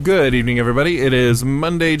Good evening, everybody. It is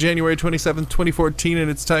Monday, January 27th, 2014, and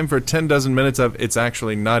it's time for 10 dozen minutes of It's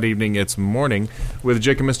Actually Not Evening, It's Morning with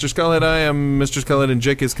Jake and Mr. Skullhead. I am Mr. Skullhead, and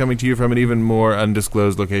Jake is coming to you from an even more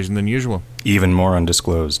undisclosed location than usual. Even more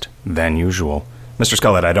undisclosed than usual. Mr.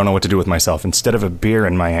 Skullhead, I don't know what to do with myself. Instead of a beer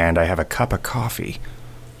in my hand, I have a cup of coffee.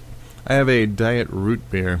 I have a diet root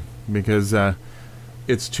beer because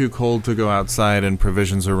it's too cold to go outside and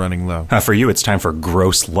provisions are running low. For you, it's time for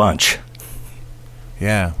gross lunch.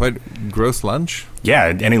 Yeah. What? Gross lunch? Yeah,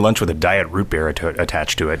 any lunch with a diet root beer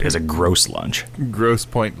attached to it is a gross lunch. Gross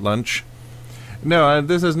point lunch. No,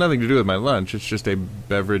 this has nothing to do with my lunch. It's just a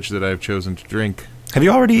beverage that I've chosen to drink. Have you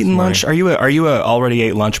already eaten lunch? Are you a already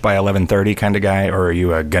ate lunch by 11:30 kind of guy, or are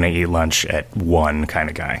you a gonna eat lunch at 1 kind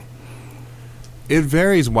of guy? It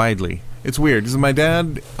varies widely. It's weird, because my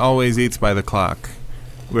dad always eats by the clock,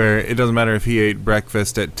 where it doesn't matter if he ate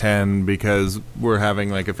breakfast at 10 because we're having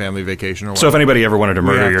like a family vacation or whatever. So if anybody ever wanted to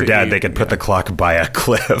murder your dad, they could put the clock by a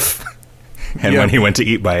cliff. And when he went to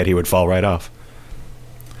eat by it, he would fall right off.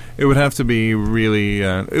 It would have to be really...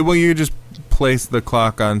 well, you just place the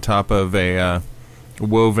clock on top of a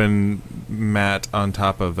woven mat on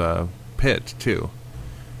top of a pit, too.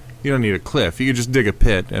 You don't need a cliff. You could just dig a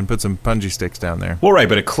pit and put some punji sticks down there. Well, right,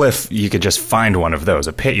 but a cliff, you could just find one of those.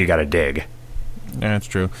 A pit, you got to dig. Yeah, that's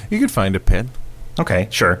true. You could find a pit. Okay,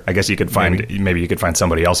 sure. I guess you could find maybe you could find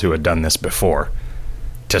somebody else who had done this before.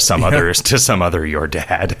 To some other your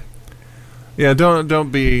dad. Yeah,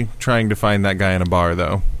 don't be trying to find that guy in a bar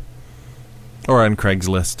though. Or on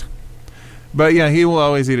Craigslist. But yeah, he will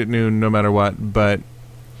always eat at noon no matter what, but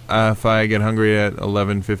if I get hungry at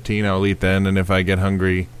 11:15, I'll eat then, and if I don't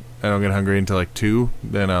get hungry until like 2,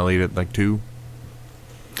 then I'll eat at like 2.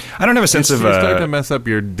 I don't have a sense of... You start to mess up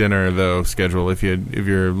your dinner, though, schedule if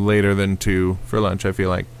you're later than 2 for lunch, I feel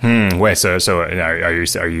like. Wait, so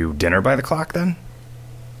are you dinner by the clock, then?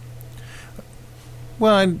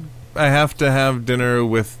 Well, I have to have dinner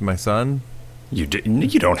with my son. You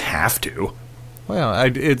don't have to. Well,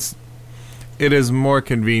 it is more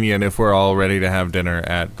convenient if we're all ready to have dinner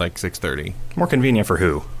at, like, 6:30. More convenient for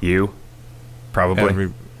who? You?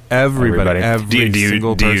 Probably? Everybody. Every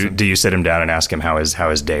single person. Do you sit him down and ask him how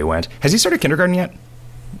his day went? Has he started kindergarten yet?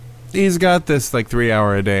 He's got this like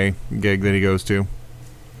 3-hour-a-day gig that he goes to,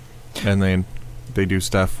 and then they do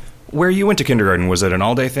stuff. Where you went to kindergarten, was it an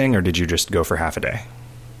all-day thing, or did you just go for half a day?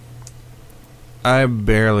 I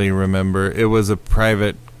barely remember. It was a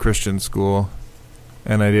private Christian school,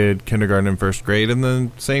 and I did kindergarten and first grade in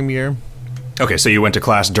the same year. Okay, so you went to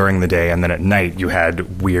class during the day, and then at night you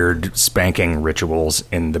had weird spanking rituals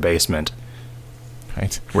in the basement.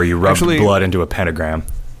 Right. Where you rubbed blood into a pentagram.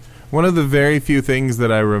 One of the very few things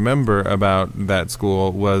that I remember about that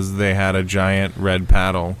school was they had a giant red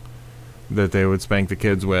paddle that they would spank the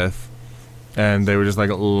kids with. And they would just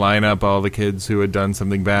like line up all the kids who had done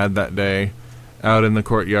something bad that day out in the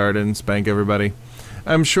courtyard and spank everybody.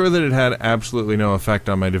 I'm sure that it had absolutely no effect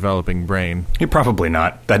on my developing brain. Probably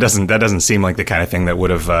not. That doesn't seem like the kind of thing that would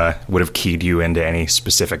have keyed you into any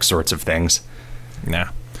specific sorts of things. Nah.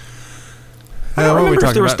 I don't remember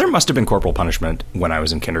if there must have been corporal punishment when I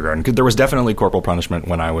was in kindergarten. There was definitely corporal punishment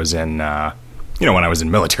when I was in when I was in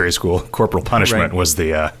military school. Corporal punishment was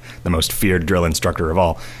the most feared drill instructor of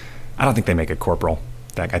all. I don't think they make a corporal.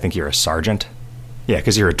 In fact, I think you're a sergeant. Yeah,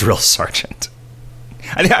 because you're a drill sergeant.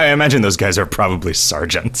 I imagine those guys are probably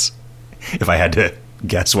sergeants, if I had to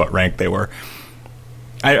guess what rank they were.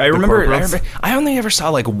 I remember I only ever saw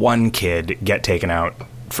like one kid get taken out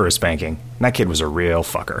for a spanking. And that kid was a real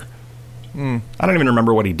fucker. I don't even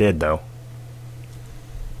remember what he did, though.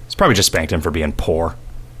 It's probably just spanked him for being poor.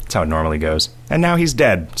 That's how it normally goes. And now he's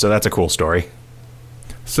dead, so that's a cool story.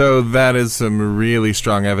 So that is some really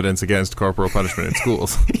strong evidence against corporal punishment in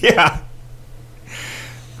schools. Yeah.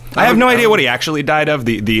 I have no idea what he actually died of.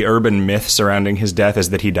 The urban myth surrounding his death is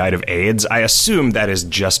that he died of AIDS. I assume that is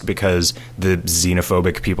just because the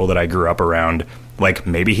xenophobic people that I grew up around, like,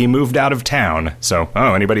 maybe he moved out of town. So,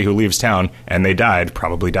 anybody who leaves town and they died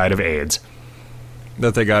probably died of AIDS.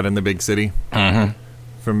 That they got in the big city? Mm-hmm.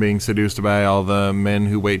 From being seduced by all the men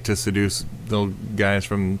who wait to seduce the guys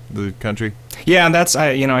from the country? Yeah, that's,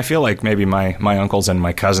 I feel like maybe my uncles and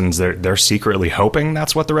my cousins, they're secretly hoping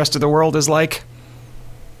that's what the rest of the world is like.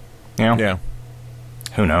 Yeah.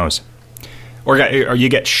 Who knows? Or you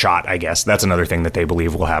get shot, I guess. That's another thing that they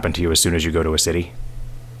believe will happen to you as soon as you go to a city.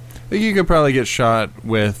 You could probably get shot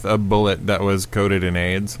with a bullet that was coated in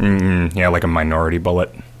AIDS. Mm-hmm. Yeah, like a minority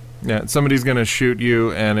bullet. Yeah, somebody's going to shoot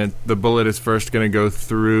you, and the bullet is first going to go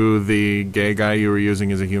through the gay guy you were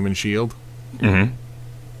using as a human shield. Mm-hmm.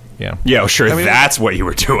 Yeah. Yeah, sure, that's what you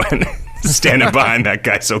were doing. Standing behind that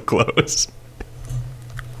guy so close.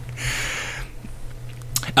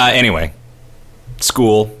 Anyway,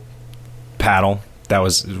 school, paddle. That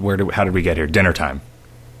was how did we get here? Dinner time.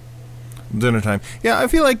 Yeah, I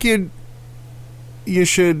feel like you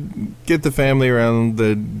should get the family around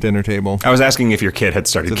the dinner table. I was asking if your kid had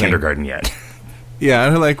started kindergarten yet. Yeah,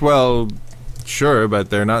 and I'm like, well, sure, but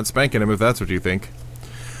they're not spanking him if that's what you think.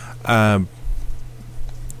 I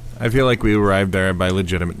feel like we arrived there by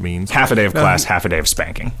legitimate means. Half a day of class, half a day of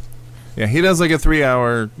spanking. Yeah, he does like a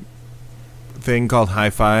 3-hour thing called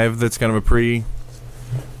High Five that's kind of a post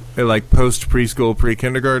preschool,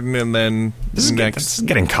 pre-kindergarten, and then this is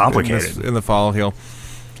getting complicated. In the fall,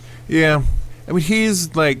 yeah. I mean,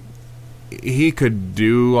 he's like, he could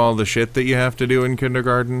do all the shit that you have to do in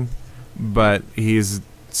kindergarten, but he's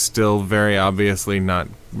still very obviously not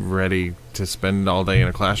ready to spend all day in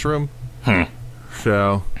a classroom.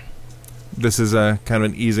 So this is a kind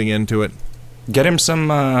of an easing into it. Get him some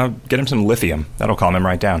lithium. That'll calm him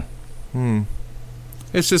right down.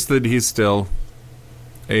 It's just that he's still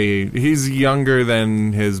he's younger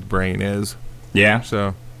than his brain is. Yeah.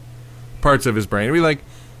 So parts of his brain. Like,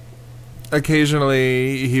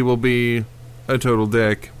 occasionally he will be a total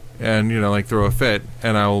dick and, like, throw a fit,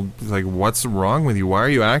 and I'll be like, what's wrong with you? Why are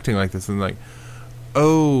you acting like this? And like,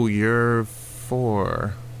 oh, you're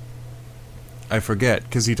 4. I forget,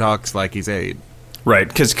 because he talks like he's 8. Right,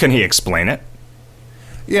 because can he explain it?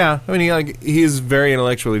 Yeah, I mean, he's very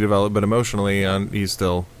intellectually developed, but emotionally, he's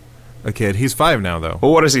still a kid. He's 5 now, though.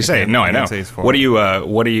 Well, what does he say? No, I know.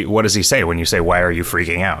 What does he say when you say, why are you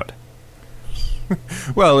freaking out?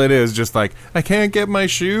 Well, it is just like, I can't get my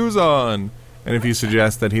shoes on. And if you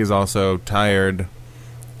suggest that he's also tired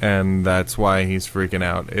and that's why he's freaking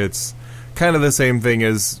out, it's kind of the same thing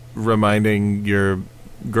as reminding your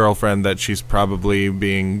girlfriend that she's probably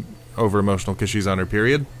being over emotional because she's on her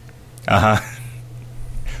period.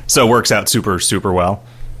 So it works out super, super well.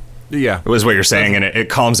 Yeah. It was what you're saying, and it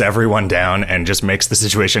calms everyone down and just makes the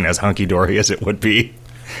situation as hunky-dory as it would be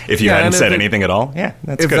if you hadn't said anything at all. Yeah,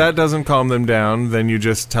 that's good. If that doesn't calm them down, then you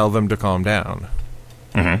just tell them to calm down.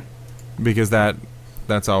 Mm-hmm. Because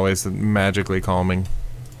that's always magically calming.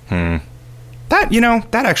 That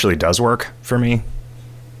actually does work for me.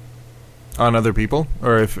 On other people?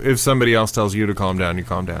 Or if somebody else tells you to calm down, you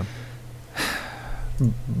calm down?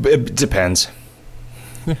 It depends.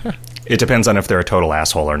 It depends on if they're a total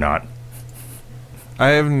asshole or not. I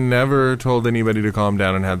have never told anybody to calm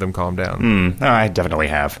down and had them calm down. No, I definitely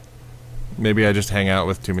have. Maybe I just hang out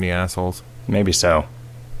with too many assholes. Maybe so.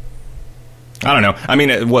 I don't know. I mean,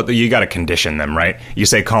 you got to condition them, right? You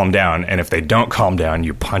say calm down, and if they don't calm down,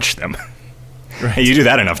 you punch them. Right. And you do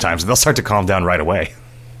that enough times, they'll start to calm down right away.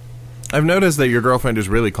 I've noticed that your girlfriend is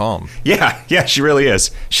really calm. Yeah, she really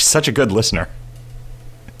is. She's such a good listener.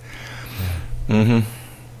 So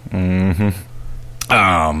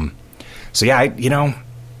yeah, do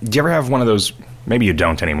you ever have one of those, maybe you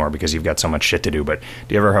don't anymore because you've got so much shit to do, but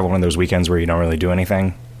do you ever have one of those weekends where you don't really do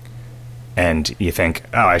anything? And you think,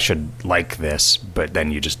 oh, I should like this, but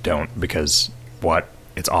then you just don't because,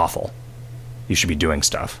 it's awful. You should be doing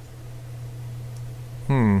stuff.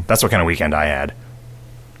 That's what kind of weekend I had.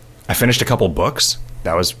 I finished a couple books.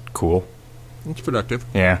 That was cool. It's productive.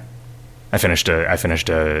 Yeah. I finished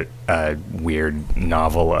a weird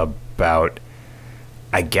novel about,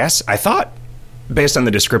 I thought, based on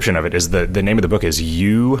the description of it, is the name of the book is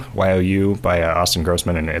Y-O-U, by Austin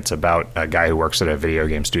Grossman, and it's about a guy who works at a video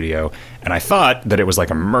game studio. And I thought that it was like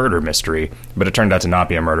a murder mystery, but it turned out to not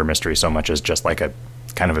be a murder mystery so much as just like a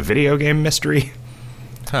kind of a video game mystery.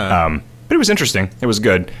 But it was interesting. It was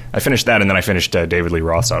good. I finished that, and then I finished David Lee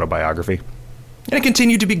Roth's autobiography. And it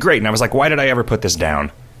continued to be great, and I was like, why did I ever put this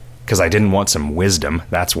down? Because I didn't want some wisdom,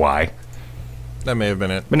 that's why. That may have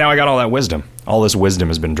been it. But now I got all that wisdom. All this wisdom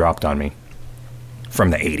has been dropped on me.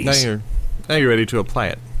 From the 80s. Now you're ready to apply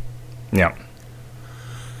it. Yeah.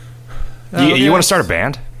 You want to start a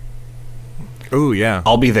band? Oh, yeah.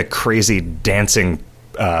 I'll be the crazy dancing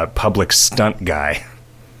public stunt guy.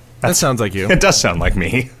 That sounds like you. It does sound like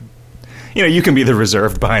me. You can be the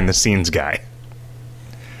reserved behind-the-scenes guy.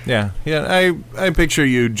 Yeah. I picture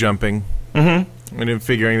you jumping. Mm-hmm. And then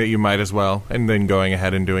figuring that you might as well, and then going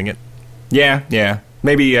ahead and doing it. Yeah.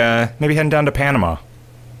 Maybe heading down to Panama.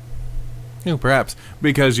 Perhaps.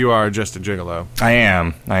 Because you are just a gigolo. I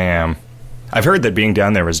am. I've heard that being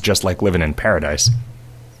down there is just like living in paradise.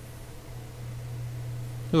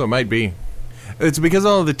 Oh, it might be. It's because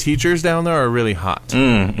all of the teachers down there are really hot.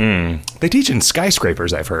 They teach in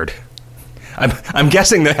skyscrapers, I've heard. I'm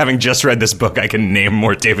guessing that having just read this book, I can name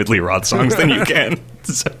more David Lee Roth songs than you can.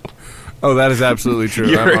 So. Oh, that is absolutely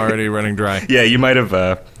true. I'm already running dry. Yeah, you might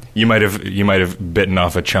have bitten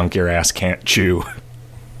off a chunk your ass can't chew.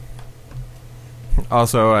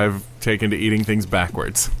 Also, I've taken to eating things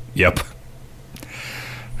backwards. Yep.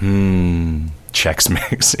 Chex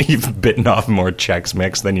Mix. You've bitten off more Chex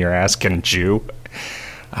Mix than your ass can chew.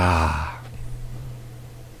 Did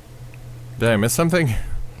I miss something?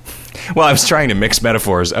 Well, I was trying to mix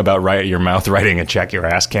metaphors about your mouth writing a check your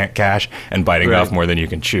ass can't cash and biting off more than you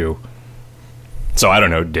can chew. So I don't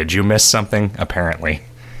know, did you miss something? Apparently.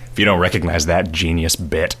 If you don't recognize that genius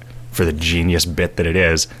bit for the genius bit that it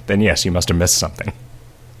is, then yes, you must have missed something.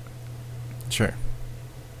 Sure.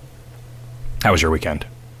 How was your weekend?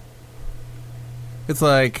 It's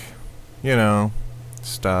like,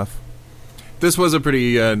 stuff. This was a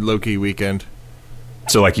pretty low-key weekend.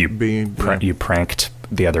 So like you pranked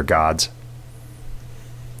the other gods?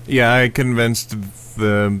 Yeah, I convinced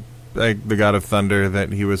the god of thunder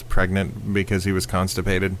that he was pregnant because he was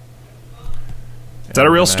constipated. Is that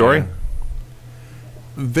a real story?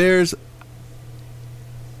 There's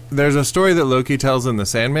a story that Loki tells in the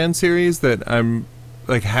Sandman series that I'm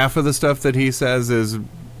like half of the stuff that he says is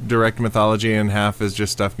direct mythology and half is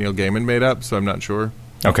just stuff Neil Gaiman made up, so I'm not sure.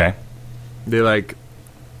 Okay. They like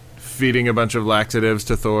feeding a bunch of laxatives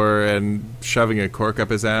to Thor and shoving a cork up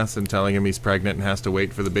his ass and telling him he's pregnant and has to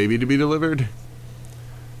wait for the baby to be delivered.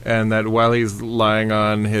 And that while he's lying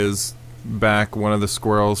on his back, one of the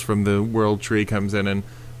squirrels from the world tree comes in and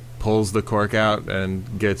pulls the cork out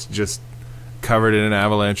and gets just covered in an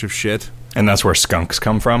avalanche of shit. And that's where skunks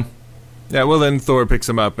come from? Yeah, well then Thor picks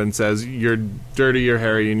him up and says, "You're dirty, you're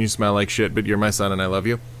hairy, and you smell like shit, but you're my son and I love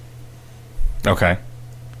you." Okay.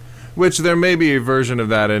 Which there may be a version of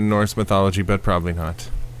that in Norse mythology, but probably not.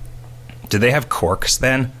 Did they have corks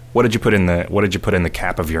then? What did you put in the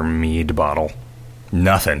cap of your mead bottle?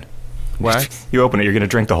 Nothing. What? You open it, you're going to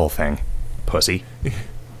drink the whole thing. Pussy.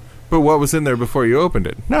 But what was in there before you opened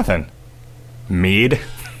it? Nothing. Mead.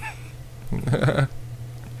 They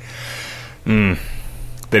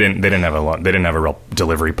didn't have a real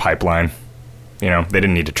delivery pipeline. They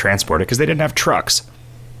didn't need to transport it because they didn't have trucks.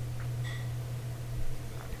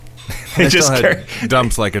 They just had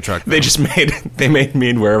dumps like a truck. They made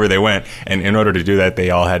mead wherever they went, and in order to do that, they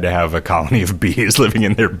all had to have a colony of bees living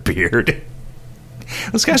in their beard.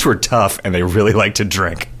 Those guys were tough, and they really liked to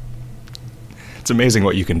drink. It's amazing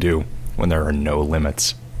what you can do when there are no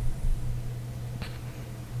limits.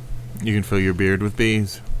 You can fill your beard with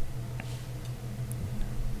bees.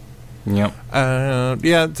 Yep.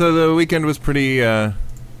 Yeah, so the weekend was pretty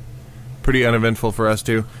uneventful for us,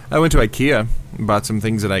 too. I went to IKEA, bought some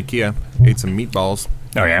things at IKEA, ate some meatballs.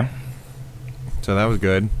 Oh, yeah? So that was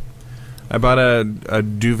good. I bought a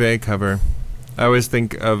duvet cover. I always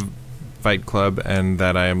think of Fight Club and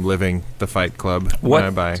that I am living the Fight Club when I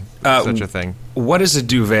buy such a thing. What is a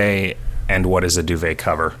duvet and what is a duvet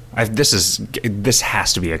cover? This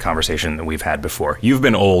has to be a conversation that we've had before. You've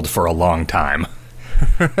been old for a long time.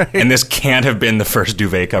 Right. And this can't have been the first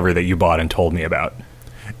duvet cover that you bought and told me about.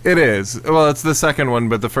 It is. Well, it's the second one,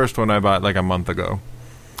 but the first one I bought like a month ago.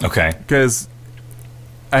 Okay. Because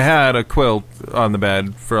I had a quilt on the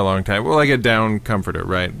bed for a long time. Well, like a down comforter,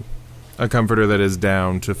 right? A comforter that is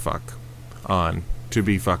down to fuck on, to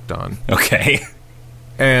be fucked on. Okay.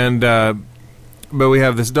 And, but we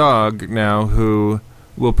have this dog now who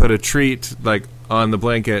will put a treat, like, on the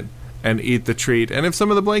blanket and eat the treat. And if some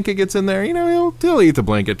of the blanket gets in there, he'll eat the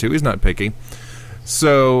blanket too. He's not picky.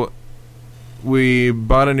 So we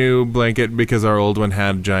bought a new blanket because our old one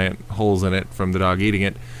had giant holes in it from the dog eating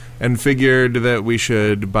it, and figured that we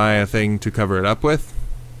should buy a thing to cover it up with.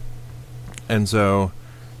 And so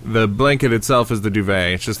the blanket itself is the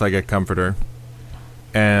duvet. It's just like a comforter.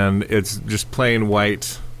 And it's just plain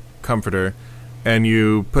white comforter. And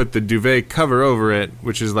you put the duvet cover over it,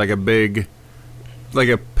 which is like a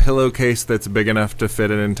pillowcase that's big enough to fit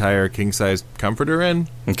an entire king-sized comforter in.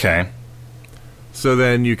 Okay. So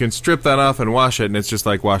then you can strip that off and wash it, and it's just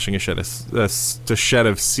like washing a shed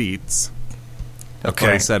of seats. Okay.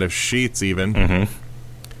 Or a set of sheets, even. Mm-hmm.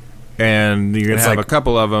 And you can have a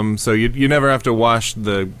couple of them, so you never have to wash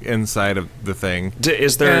the inside of the thing.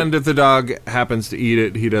 And if the dog happens to eat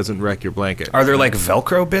it, he doesn't wreck your blanket. Are there like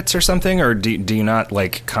Velcro bits or something, or do you not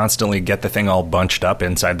like constantly get the thing all bunched up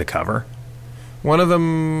inside the cover? One of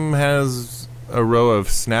them has a row of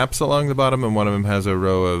snaps along the bottom, and one of them has a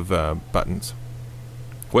row of buttons.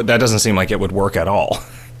 That doesn't seem like it would work at all.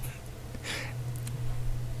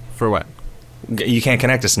 For what? You can't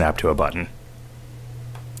connect a snap to a button.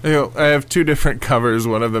 I have two different covers.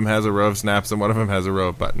 One of them has a row of snaps, and one of them has a row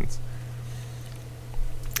of buttons.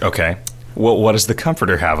 Okay. Well, what does the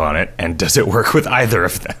comforter have on it, and does it work with either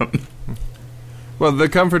of them? Well, the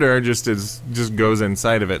comforter just goes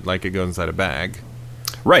inside of it like it goes inside a bag.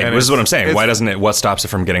 Right, this is what I'm saying. Why doesn't it? What stops it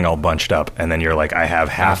from getting all bunched up, and then you're like, I have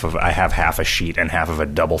half a sheet and half of a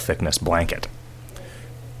double thickness blanket.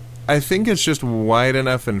 I think it's just wide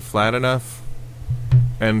enough and flat enough,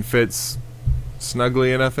 and fits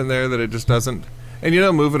snugly enough in there that it just doesn't. And you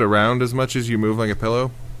don't move it around as much as you move like a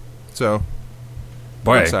pillow. So,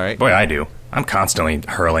 boy, I do. I'm constantly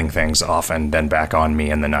hurling things off and then back on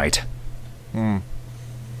me in the night.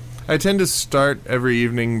 I tend to start every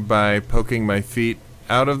evening by poking my feet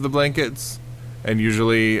out of the blankets, and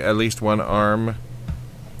usually at least one arm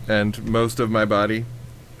and most of my body,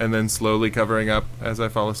 and then slowly covering up as I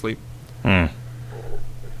fall asleep.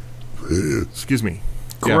 Excuse me.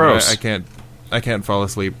 Gross. Yeah, I can't fall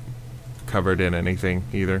asleep covered in anything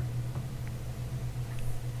either.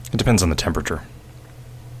 It depends on the temperature.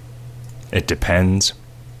 It depends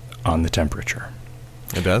on the temperature.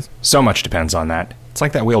 It does? So much depends on that. It's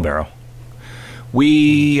like that wheelbarrow.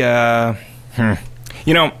 We, you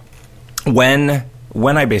know, when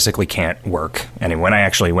I basically can't work, and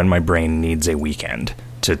when my brain needs a weekend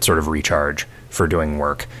to sort of recharge for doing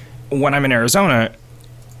work, when I'm in Arizona,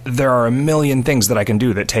 there are a million things that I can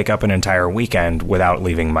do that take up an entire weekend without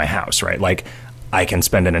leaving my house, right? Like, I can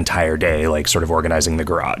spend an entire day, like, sort of organizing the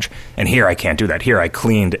garage. And here I can't do that. Here I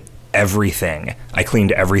cleaned everything. I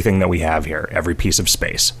cleaned everything that we have here, every piece of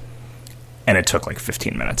space. And it took like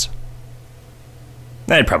 15 minutes.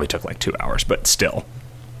 It probably took like 2 hours, but still.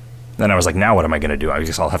 Then I was like, now what am I going to do? I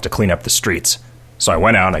guess I'll have to clean up the streets. So I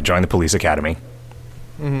went out and I joined the police academy.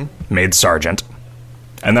 Made sergeant.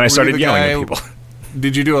 And then I started yelling at people.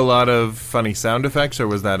 Did you do a lot of funny sound effects, or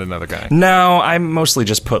was that another guy? No, I mostly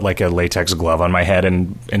just put like a latex glove on my head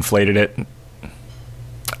and inflated it.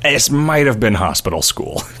 It might have been hospital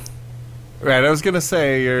school. Right, I was going to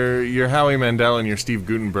say, your Howie Mandel and your Steve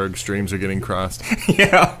Gutenberg streams are getting crossed.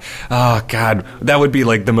 Yeah. Oh, God. That would be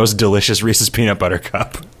like the most delicious Reese's Peanut Butter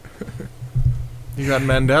Cup. You got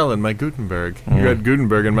Mandel in my Gutenberg. You got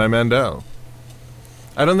Gutenberg in my Mandel.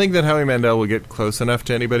 I don't think that Howie Mandel will get close enough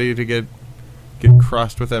to anybody to get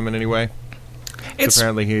crossed with them in any way.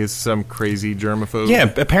 Apparently he's some crazy germaphobe.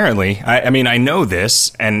 Yeah, apparently. I mean, I know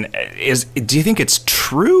this, and do you think it's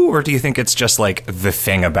true, or do you think it's just like the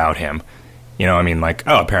thing about him? You know, I mean, like,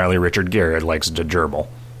 oh, apparently Richard Gere likes to gerbil,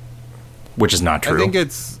 which is not true. I think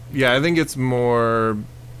it's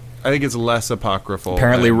less apocryphal.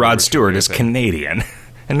 Apparently Rod Stewart is Canadian,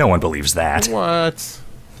 and no one believes that. What?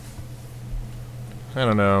 I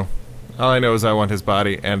don't know. All I know is I want his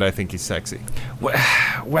body, and I think he's sexy.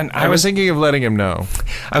 When I was thinking of letting him know.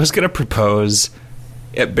 I was going to propose,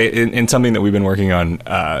 in something that we've been working on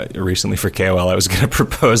recently for KoL, I was going to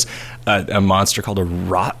propose a monster called a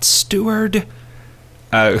rot steward,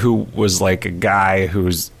 who was like a guy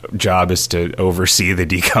whose job is to oversee the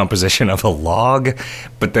decomposition of a log.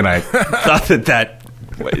 But then I thought that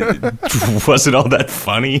wasn't all that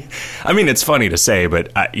funny. I mean, it's funny to say,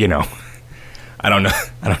 but, you know... I don't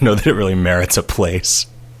know that it really merits a place.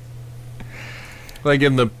 Like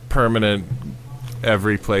in the permanent,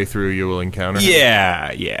 every playthrough you will encounter. Yeah.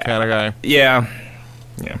 Kind of guy. Yeah.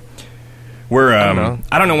 We're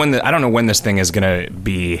I don't know when this thing is gonna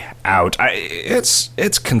be out.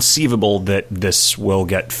 It's conceivable that this will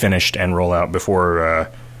get finished and roll out before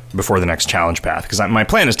the next challenge path. Because my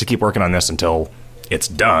plan is to keep working on this until it's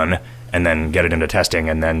done, and then get it into testing,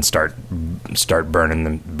 and then start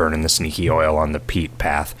burning the sneaky oil on the peat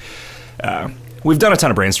path. We've done a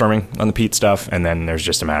ton of brainstorming on the peat stuff, and then there's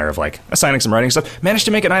just a matter of like assigning some writing stuff. Managed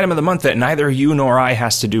to make an item of the month that neither you nor I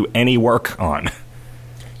has to do any work on.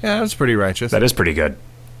 Yeah, that's pretty righteous. That is pretty good.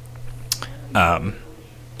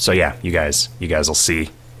 So yeah, you guys will see.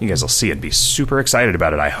 You guys will see and be super excited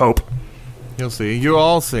about it, I hope. You'll see. You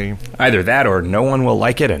all see. Either that or no one will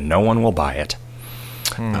like it and no one will buy it.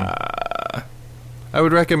 I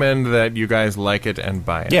would recommend that you guys like it and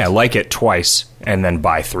buy it. Yeah, like it twice and then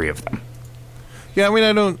buy 3 of them. Yeah,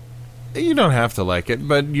 I mean, you don't have to like it,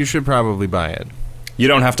 but you should probably buy it. You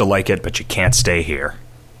don't have to like it, but you can't stay here.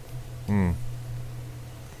 You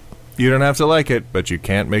don't have to like it, but you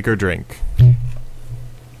can't make her drink.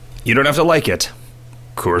 You don't have to like it.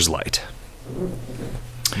 Coors Light.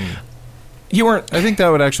 You weren't... I think that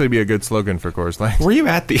would actually be a good slogan for Coors Light. Were you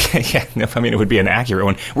at the... Yeah, I mean, it would be an accurate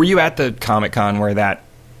one. Were you at the Comic-Con where that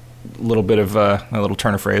little bit of a little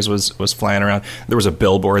turn of phrase was flying around? There was a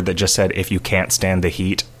billboard that just said, if you can't stand the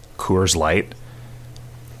heat, Coors Light.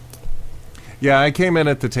 Yeah, I came in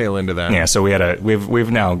at the tail end of that. Yeah, so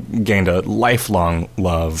we've now gained a lifelong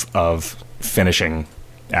love of finishing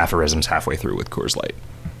aphorisms halfway through with Coors Light.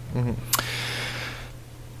 Mm-hmm.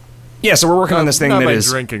 Yeah, so we're working on this thing that is...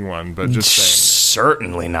 Not by drinking one, but just saying.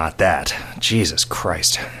 Certainly not that. Jesus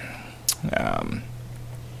Christ.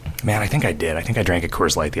 Man, I think I did. I think I drank a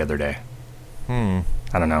Coors Light the other day. I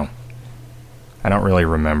don't know. I don't really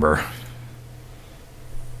remember.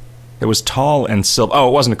 It was tall and silver. Oh,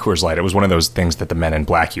 it wasn't a Coors Light. It was one of those things that the Men in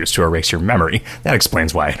Black used to erase your memory. That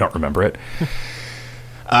explains why I don't remember it.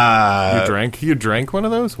 You drank one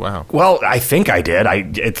of those? Wow. Well, I think I did.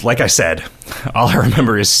 It's like I said, all I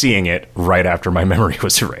remember is seeing it right after my memory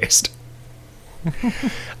was erased.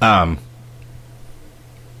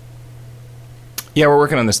 Yeah, we're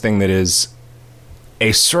working on this thing that is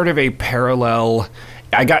a sort of a parallel.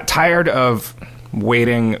 I got tired of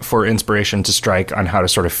waiting for inspiration to strike on how to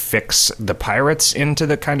sort of fix the pirates into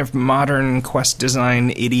the kind of modern quest design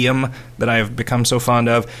idiom that I've become so fond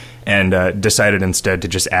of, and decided instead to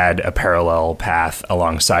just add a parallel path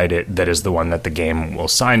alongside it that is the one that the game will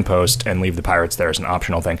signpost and leave the pirates there as an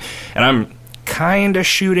optional thing. And I'm kind of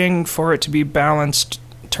shooting for it to be balanced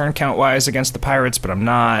turn count wise against the pirates, but I'm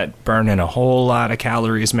not burning a whole lot of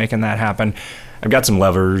calories making that happen. I've got some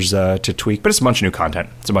levers to tweak, but it's a bunch of new content.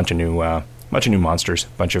 It's a bunch of new monsters, a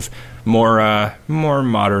bunch of more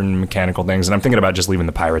modern mechanical things, and I'm thinking about just leaving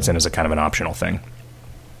the pirates in as a kind of an optional thing.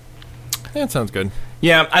 Yeah, that sounds good.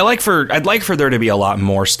 Yeah, I'd like for there to be a lot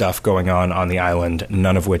more stuff going on the island,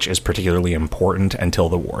 none of which is particularly important until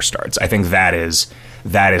the war starts. I think that is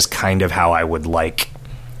kind of how I would like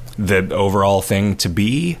the overall thing to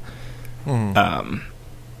be. I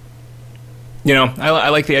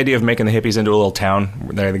like the idea of making the hippies into a little town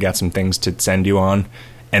where they got some things to send you on,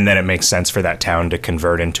 and then it makes sense for that town to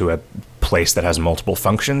convert into a place that has multiple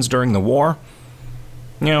functions during the war.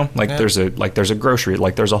 There's a grocery,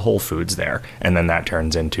 like there's a Whole Foods there, and then that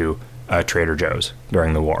turns into a Trader Joe's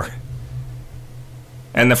during the war.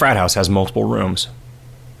 And the frat house has multiple rooms.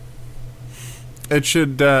 It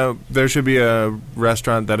should there should be a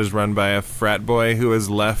restaurant that is run by a frat boy who has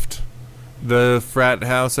left the frat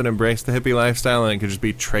house and embraced the hippie lifestyle, and it could just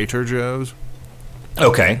be Trader Joe's.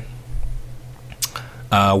 Okay.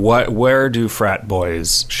 Where do frat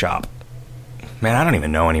boys shop? Man, I don't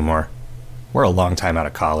even know anymore. We're a long time out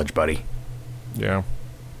of college, buddy. Yeah.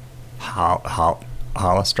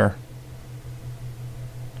 Hollister?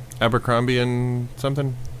 Abercrombie and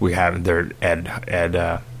something? They're Ed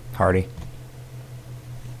Hardy.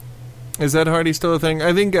 Is Ed Hardy still a thing?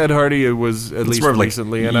 I think Ed Hardy was at least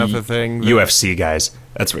recently enough a thing. UFC guys.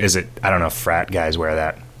 I don't know if frat guys wear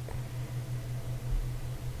that.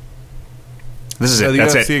 This is it. The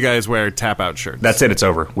That's UFC it. guys wear tap-out shirts. That's it. It's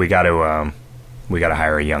over. We got to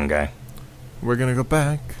hire a young guy. We're gonna go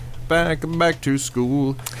back to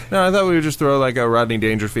school. No, I thought we would just throw like a Rodney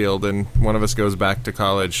Dangerfield, and one of us goes back to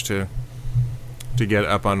college to get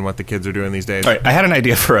up on what the kids are doing these days. All right, I had an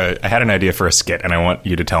idea for a skit, and I want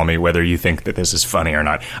you to tell me whether you think that this is funny or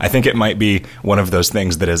not. I think it might be one of those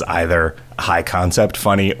things that is either high concept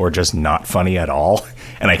funny or just not funny at all,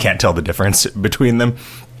 and I can't tell the difference between them.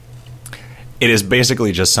 It is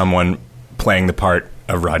basically just someone playing the part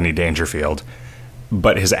of Rodney Dangerfield,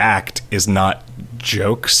 but his act is not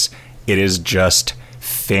jokes. It is just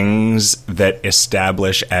things that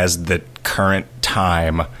establish as the current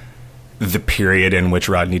time the period in which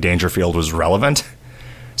Rodney Dangerfield was relevant.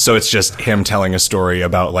 So it's just him telling a story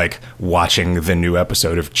about like watching the new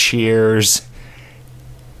episode of Cheers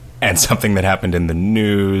and something that happened in the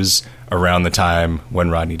news around the time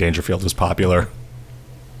when Rodney Dangerfield was popular.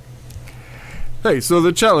 Hey, so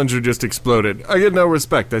the Challenger just exploded. I get no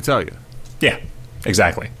respect, I tell you. Yeah,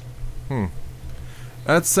 exactly.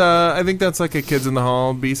 That's I think that's like a Kids in the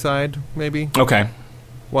Hall B-side, maybe. Okay.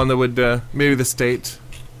 One that would maybe the State.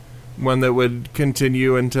 One that would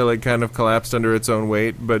continue until it kind of collapsed under its own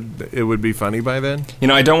weight, but it would be funny by then.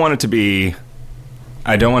 I don't want it to be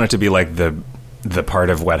like the part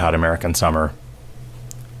of Wet Hot American Summer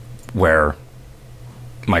where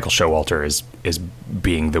Michael Showalter is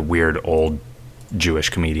being the weird old Jewish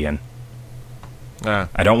comedian.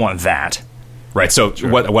 I don't want that. Right, so sure.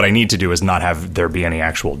 What I need to do is not have there be any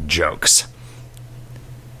actual jokes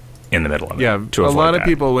in the middle of it. Yeah, a lot of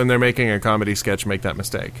people when they're making a comedy sketch make that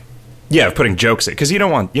mistake. Yeah, putting jokes in, because you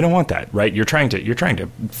don't want that, right? You're trying to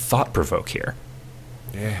thought provoke here.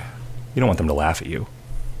 Yeah, you don't want them to laugh at you.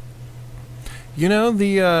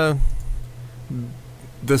 The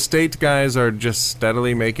State guys are just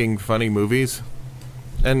steadily making funny movies,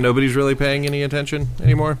 and nobody's really paying any attention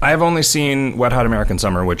anymore. I've only seen Wet Hot American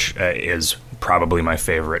Summer, which is probably my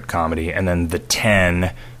favorite comedy, and then The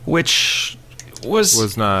 10, which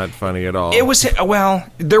was not funny at all. It was, well,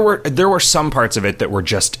 there were some parts of it that were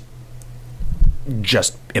just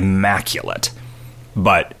immaculate,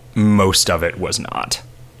 but most of it was not.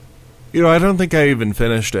 I don't think I even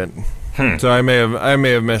finished it. So I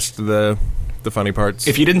may have missed the funny parts.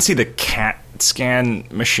 If you didn't see the cat scan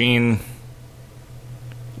machine,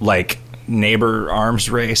 like, neighbor arms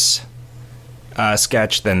race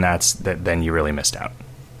sketch, then then you really missed out.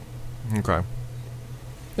 Okay.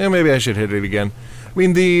 Yeah, maybe I should hit it again. I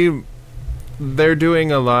mean, they're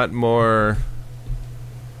doing a lot more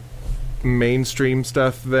mainstream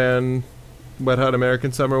stuff than Wet Hot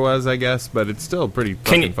American Summer was, I guess, but it's still pretty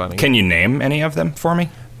fucking funny. Can you name any of them for me?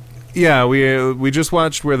 Yeah, we just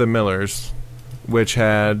watched We're the Millers, which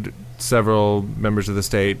had several members of the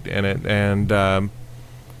state in it, and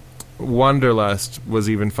Wanderlust was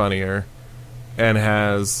even funnier, and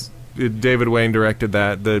has David Wayne directed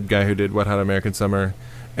that, the guy who did Wet Hot American Summer,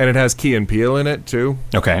 and it has Key and Peele in it too.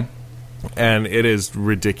 Okay. And it is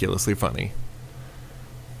ridiculously funny.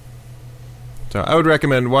 So I would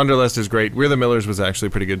recommend. Wanderlust is great. We're the Millers was actually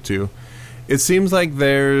pretty good too. It seems like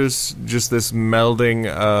there's just this melding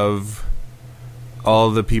of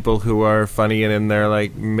all the people who are funny and in their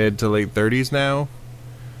like mid to late 30s now,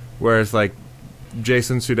 whereas like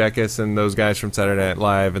Jason Sudeikis and those guys from Saturday Night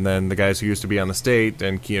Live, and then the guys who used to be on The State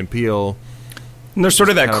and Key and Peele. And there's sort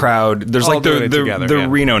of that crowd. There's like the yeah.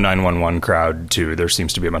 Reno 911 crowd too. There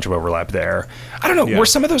seems to be a bunch of overlap there. I don't know. Yeah. Were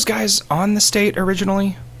some of those guys on The State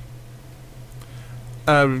originally?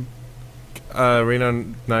 Reno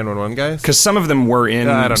 911 guys? Because some of them were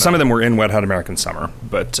in. Some of them were in Wet Hot American Summer,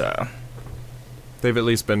 but they've at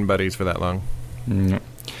least been buddies for that long. Mm.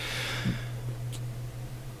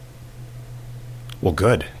 Well,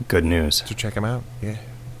 good news. So check them out. Yeah.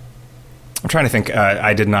 I'm trying to think.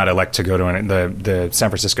 I did not elect to go to the San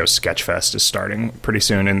Francisco Sketch Fest is starting pretty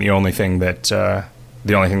soon, and the only thing that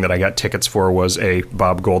I got tickets for was a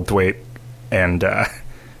Bob Goldthwait and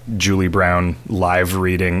Julie Brown live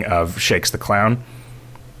reading of Shakes the Clown.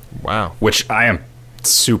 Wow. Which I am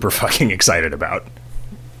super fucking excited about.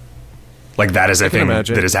 Like, that is a thing that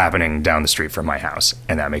is happening down the street from my house,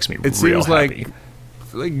 and that makes me real happy. It seems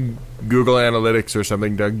like Google Analytics or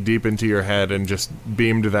something dug deep into your head and just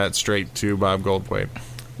beamed that straight to Bob Goldthwait.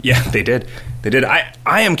 Yeah, they did. I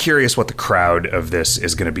am curious what the crowd of this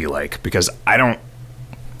is going to be like, because I don't,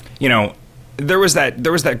 there was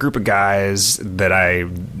that group of guys that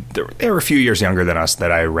they were a few years younger than us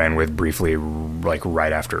that I ran with briefly, like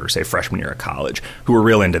right after, say, freshman year of college, who were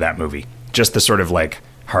real into that movie. Just the sort of like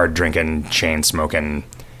hard drinking, chain smoking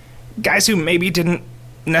guys who maybe didn't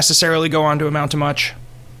necessarily go on to amount to much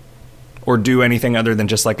or do anything other than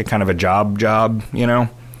just like a kind of a job, But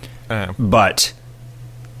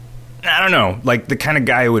I don't know, like the kind of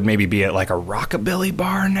guy who would maybe be at like a rockabilly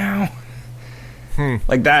bar now.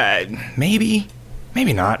 Like that, maybe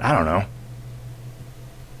not. I don't know.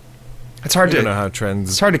 It's hard to know how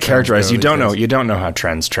trends. It's hard to characterize. You don't know how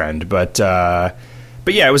trends trend, but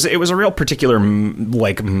yeah, it was a real particular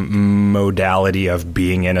modality of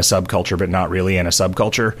being in a subculture, but not really in a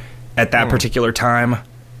subculture at that particular time.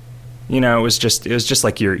 It was just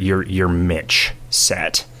like your Mitch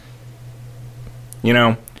set.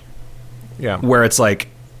 Yeah. Where it's like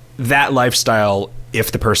that lifestyle,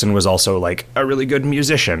 if the person was also like a really good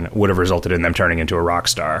musician, would have resulted in them turning into a rock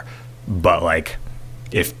star. But like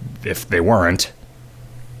if they weren't,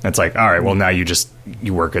 it's like, all right, well, now you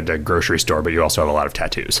work at a grocery store, but you also have a lot of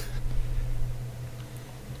tattoos.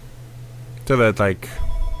 So that like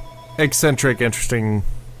eccentric, interesting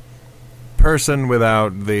person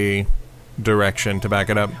without the direction to back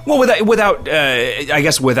it up. Well,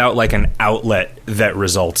 without like an outlet that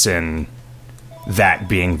results in that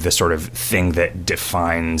being the sort of thing that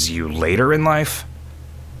defines you later in life.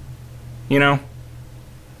 I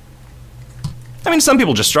mean, some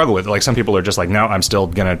people just struggle with it. Like, some people are just like, no, I'm still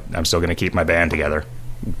gonna keep my band together,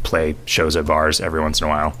 play shows at bars every once in a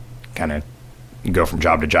while, kind of go from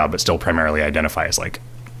job to job, but still primarily identify as like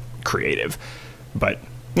creative. But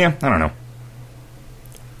yeah, I don't know.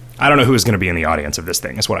 I don't know who is going to be in the audience of this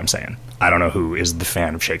thing, is what I'm saying. I don't know who is the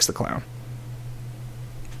fan of Shakes the Clown.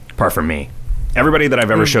 Apart from me. Everybody that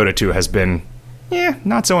I've ever showed it to has been,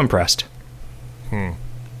 not so impressed. I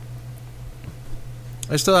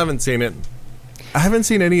still haven't seen it. I haven't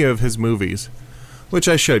seen any of his movies, which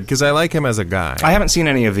I should, because I like him as a guy. I haven't seen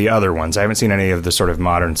any of the other ones. I haven't seen any of the sort of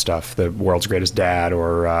modern stuff, The World's Greatest Dad,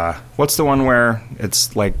 or what's the one where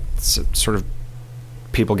it's like sort of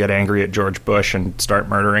people get angry at George Bush and start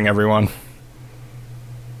murdering everyone?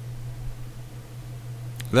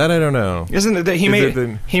 That I don't know. Isn't it that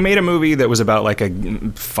he made a movie that was about like a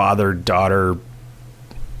father-daughter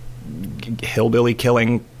hillbilly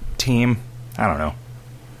killing team? I don't know.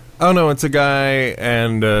 Oh no, it's a guy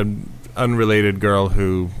and an unrelated girl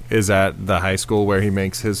who is at the high school where he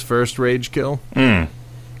makes his first rage kill.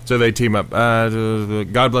 So they team up.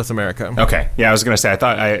 God Bless America. Okay. Yeah, I was going to say, I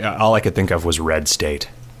thought all I could think of was Red State.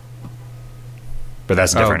 but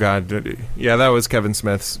that's different. Oh God, yeah, that was Kevin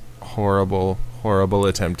Smith's horrible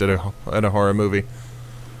attempt at a horror movie.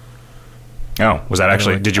 Oh, was that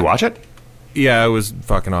actually? Did you watch it? Yeah, it was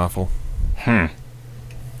fucking awful.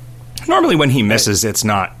 Normally, when he misses, it's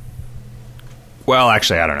not. Well,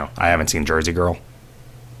 actually, I don't know. I haven't seen Jersey Girl.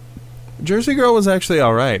 Jersey Girl was actually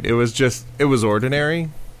all right. It was ordinary.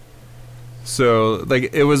 So,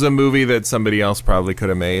 like, it was a movie that somebody else probably could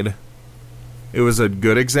have made. It was a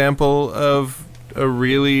good example of a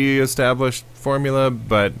really established formula,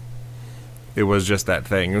 but it was just that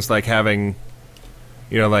thing. It was like having,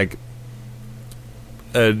 like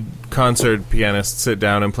a concert pianist sit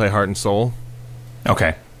down and play Heart and Soul.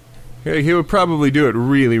 Okay. He would probably do it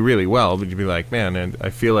really, really well, but you'd be like, man, and I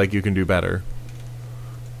feel like you can do better.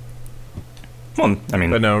 Well, I mean...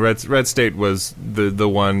 But no, Red State was the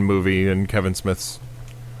one movie in Kevin Smith's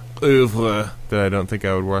oeuvre that I don't think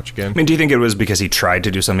I would watch again. I mean, do you think it was because he tried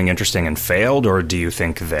to do something interesting and failed, or do you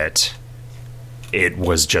think that it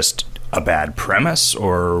was just a bad premise,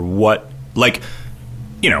 or what? Like,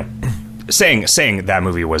 saying that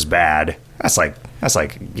movie was bad, that's like,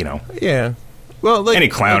 Yeah. Well, like, any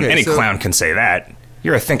clown can say that.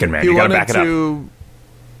 You're a thinking man. You got to back it up.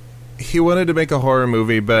 He wanted to make a horror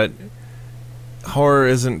movie, but horror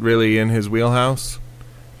isn't really in his wheelhouse.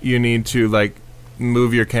 You need to, like,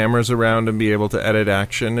 move your cameras around and be able to edit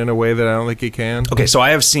action in a way that I don't think he can. Okay, so I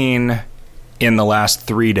have seen in the last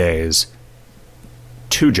 3 days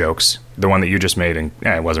 2 jokes. The one that you just made, and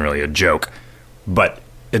it wasn't really a joke, but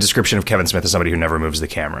a description of Kevin Smith as somebody who never moves the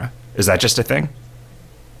camera. Is that just a thing?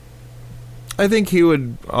 I think he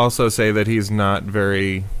would also say that he's not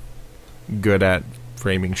very good at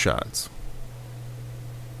framing shots.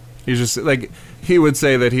 He's just, like, he would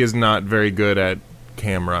say that he is not very good at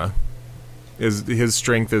camera. His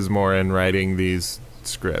strength is more in writing these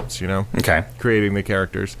scripts, Okay. Creating the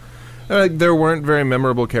characters. There weren't very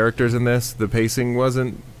memorable characters in this. The pacing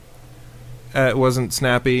wasn't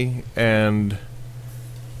snappy, and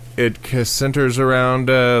it centers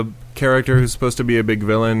around a character who's supposed to be a big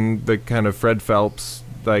villain, the kind of Fred Phelps,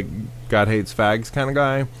 like, God hates fags kind of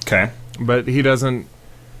guy. Okay. But he doesn't...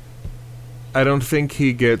 I don't think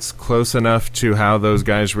he gets close enough to how those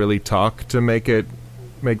guys really talk to make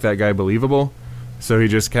that guy believable. So he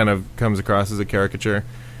just kind of comes across as a caricature.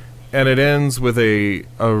 And it ends with a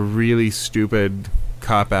really stupid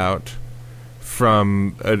cop-out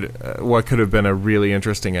from what could have been a really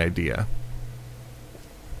interesting idea.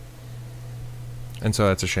 And so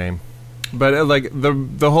that's a shame. But like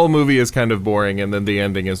the whole movie is kind of boring, and then the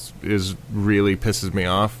ending is really pisses me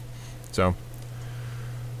off. So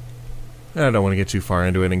I don't want to get too far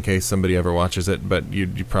into it in case somebody ever watches it, but you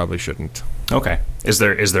probably shouldn't. Okay. Is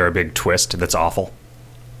there a big twist that's awful?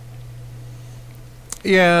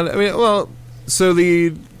 Yeah, I mean, well, so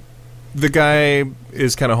the guy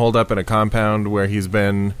is kind of holed up in a compound where he's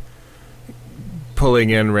been pulling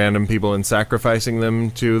in random people and sacrificing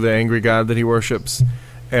them to the angry god that he worships.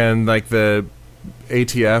 And, like, the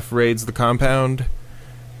ATF raids the compound,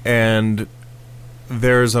 and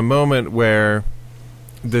there's a moment where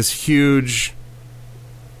this huge,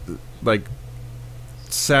 like,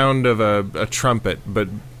 sound of a trumpet, but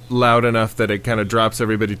loud enough that it kind of drops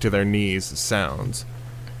everybody to their knees, sounds.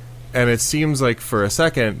 And it seems like for a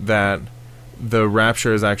second that the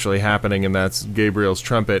rapture is actually happening, and that's Gabriel's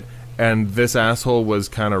trumpet, and this asshole was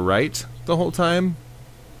kind of right the whole time.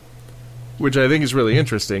 Which I think is really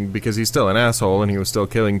interesting, because he's still an asshole and he was still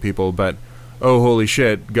killing people, but oh holy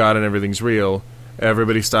shit, God and everything's real.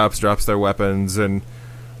 Everybody stops, drops their weapons,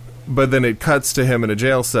 but then it cuts to him in a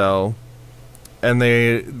jail cell, and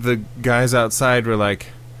the guys outside were like,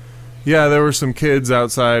 yeah, there were some kids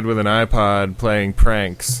outside with an iPod playing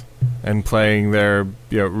pranks and playing their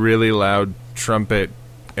really loud trumpet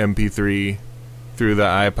MP3 through the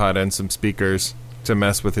iPod and some speakers to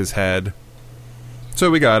mess with his head. So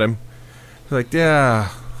we got him. Like,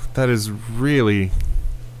 yeah, that is really,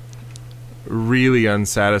 really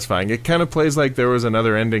unsatisfying. It kind of plays like there was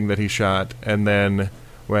another ending that he shot and then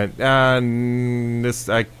went,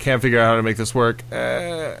 I can't figure out how to make this work.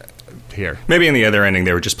 Here. Maybe in the other ending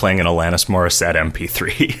they were just playing an Alanis Morissette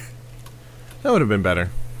MP3. That would have been better.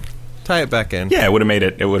 Tie it back in. Yeah, it would have made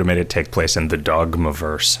it take place in the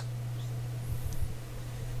Dogmaverse.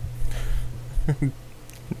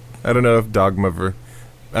 I don't know if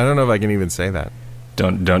I don't know if I can even say that.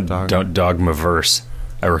 Don't Dogmaverse.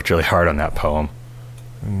 I worked really hard on that poem.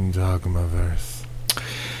 Dogmaverse.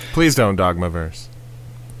 Please don't Dogmaverse.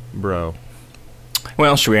 Bro.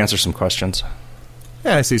 Well, should we answer some questions?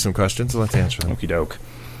 Yeah, I see some questions. Let's answer them. Okie doke.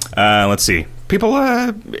 Let's see. People,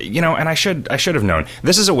 and I should have known.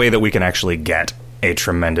 This is a way that we can actually get a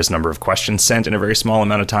tremendous number of questions sent in a very small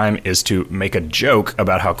amount of time is to make a joke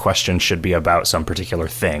about how questions should be about some particular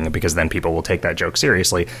thing, because then people will take that joke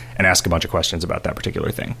seriously and ask a bunch of questions about that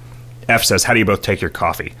particular thing. F says, how do you both take your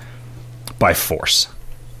coffee? By force.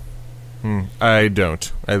 I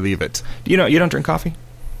don't. I leave it. You don't drink coffee?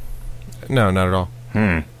 No, not at all.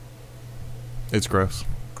 It's gross.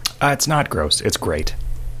 It's not gross. It's great.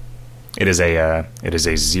 It is a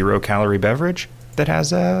 0-calorie beverage that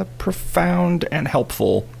has a profound and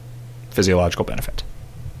helpful physiological benefit.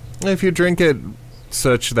 If you drink it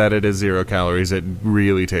such that it is 0 calories, it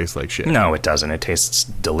really tastes like shit. No, it doesn't. It tastes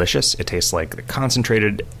delicious. It tastes like the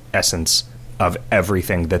concentrated essence of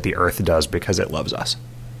everything that the earth does because it loves us.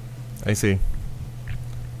 I see.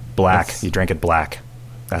 Black. You drink it black.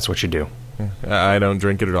 That's what you do. I don't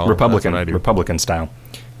drink it at all. Republican style.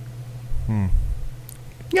 You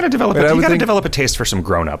gotta develop a taste for some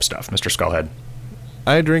grown-up stuff, Mr. Skullhead.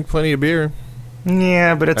 I drink plenty of beer.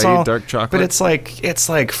 Yeah, but it's all dark chocolate. But it's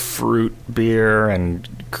like fruit beer and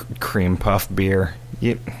cream puff beer.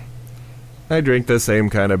 I drink the same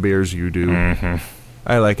kind of beers you do. Mm-hmm.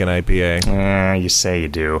 I like an IPA. You say you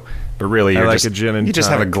do, but really I like a gin and you just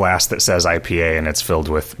tonic. have a glass that says IPA and it's filled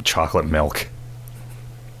with chocolate milk.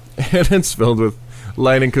 And it's filled with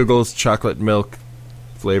Leinenkugel's chocolate milk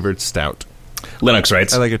flavored stout. Linux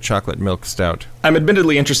writes, I like a chocolate milk stout. I'm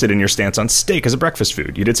admittedly interested in your stance on steak as a breakfast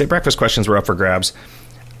food. You did say breakfast questions were up for grabs.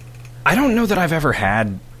 I don't know that I've ever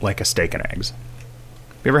had, like, a steak and eggs.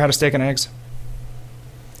 Have you ever had a steak and eggs?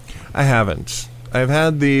 I haven't. I've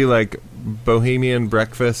had the, like, bohemian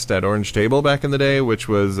breakfast at Orange Table back in the day, which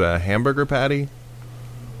was a hamburger patty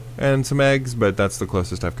and some eggs, but that's the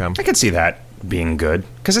closest I've come. I could see that being good,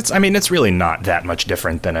 because it's really not that much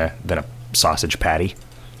different than a sausage patty.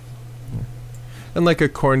 And like a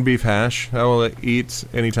corned beef hash, I will eat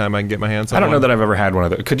anytime I can get my hands on I don't one. know that I've ever had one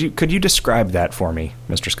of those. Could you describe that for me,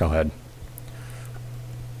 Mr. Skullhead?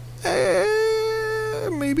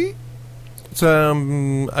 Maybe.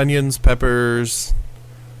 Some onions, peppers,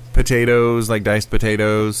 potatoes, like diced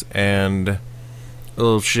potatoes, and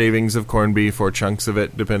little shavings of corned beef or chunks of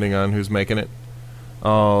it, depending on who's making it,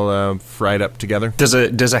 all fried up together. Does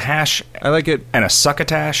a hash I like it. And a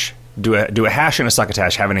succotash, do a hash and a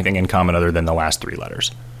succotash have anything in common other than the last 3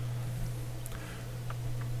 letters?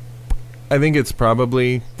 I think it's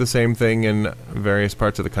probably the same thing in various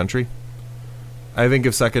parts of the country. I think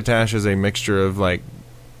of succotash as a mixture of, like,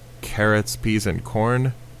 carrots, peas, and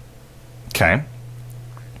corn. Okay.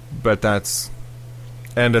 But that's...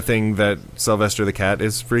 And a thing that Sylvester the Cat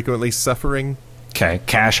is frequently suffering. Okay.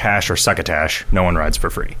 Cash, hash, or succotash. No one rides for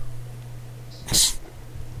free.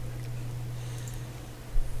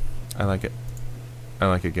 I like it. I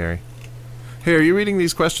like it, Gary. Hey, are you reading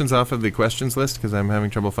these questions off of the questions list? Because I'm having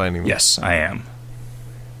trouble finding them. Yes, I am.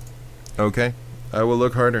 Okay. I will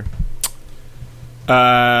look harder.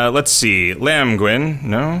 Let's see. Lamgwin.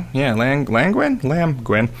 No? Yeah, Langwin?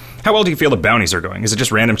 Lamgwin. How well do you feel the bounties are going? Is it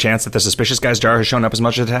just random chance that the suspicious guy's jar has shown up as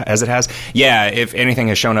much as it has? Yeah, if anything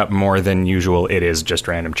has shown up more than usual, it is just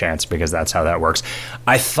random chance, because that's how that works.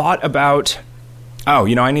 I thought about... Oh,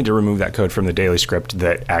 I need to remove that code from the daily script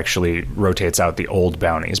that actually rotates out the old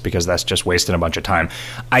bounties, because that's just wasting a bunch of time.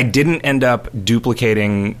 I didn't end up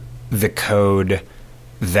duplicating the code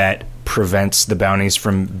that prevents the bounties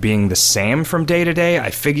from being the same from day to day.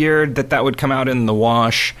 I figured that would come out in the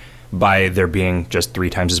wash by there being just 3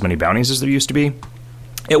 times as many bounties as there used to be.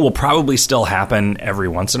 It will probably still happen every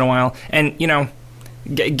once in a while. And,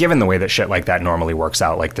 given the way that shit like that normally works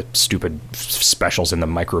out, like the stupid specials in the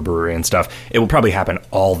microbrewery and stuff, it will probably happen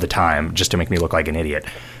all the time just to make me look like an idiot.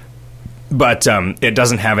 But it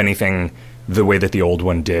doesn't have anything the way that the old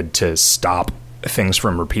one did to stop things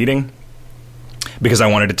from repeating, because I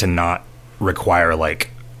wanted it to not require like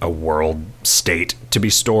a world state to be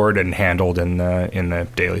stored and handled in the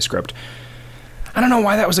daily script. I don't know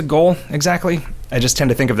why that was a goal exactly. I just tend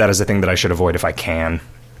to think of that as a thing that I should avoid if I can.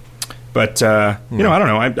 But I don't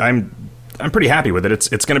know. I'm pretty happy with it.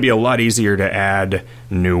 It's going to be a lot easier to add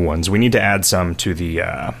new ones. We need to add some to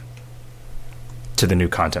the new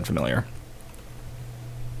content familiar.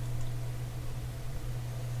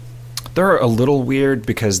 They're a little weird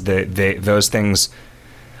because those things,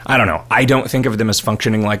 I don't know. I don't think of them as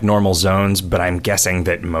functioning like normal zones, but I'm guessing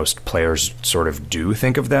that most players sort of do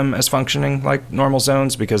think of them as functioning like normal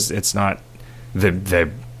zones, because it's not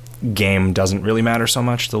the game doesn't really matter so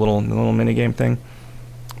much, the little mini game thing.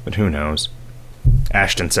 But who knows?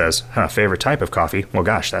 Ashton says, favorite type of coffee? Well,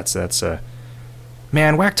 gosh, that's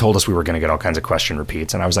man, Whack told us we were going to get all kinds of question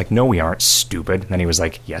repeats, and I was like, no, we aren't, stupid. And then he was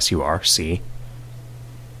like, yes, you are, see?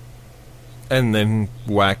 And then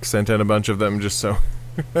Whack sent in a bunch of them just so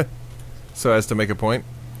so as to make a point?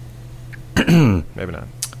 Maybe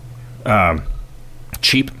not.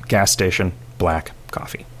 Cheap gas station black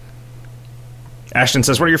coffee. Ashton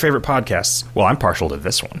says, what are your favorite podcasts? Well, I'm partial to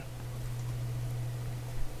this one.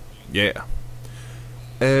 Yeah.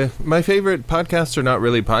 My favorite podcasts are not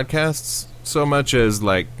really podcasts so much as,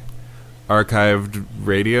 like, archived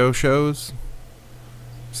radio shows.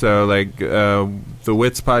 So, like, the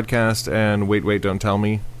Wits podcast and Wait, Wait, Don't Tell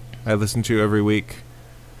Me I listen to every week.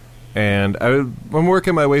 And I'm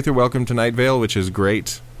working my way through Welcome to Night Vale, which is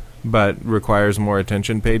great, but requires more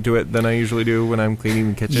attention paid to it than I usually do when I'm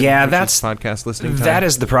cleaning the kitchen. Yeah, that's podcast listening time. That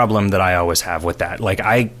is the problem that I always have with that. Like,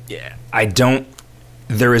 I don't.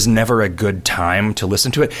 There is never a good time to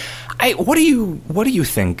listen to it. What do you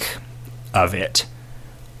think of it?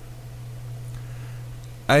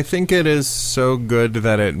 I think it is so good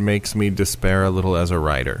that it makes me despair a little as a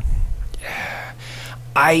writer.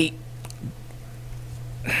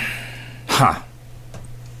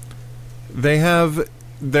 They have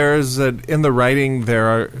in the writing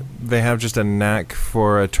they have just a knack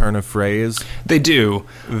for a turn of phrase. They do.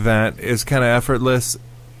 That is kind of effortless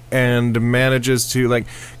and manages to, like,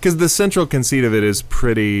 because the central conceit of it is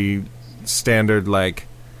pretty standard, like,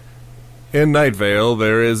 in Night Vale,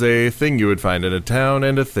 there is a thing you would find in a town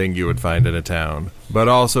and a thing you would find in a town, but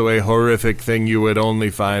also a horrific thing you would only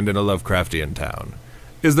find in a Lovecraftian town,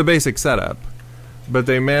 is the basic setup. But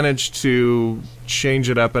they managed to change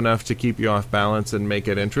it up enough to keep you off balance and make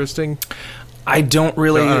it interesting. I don't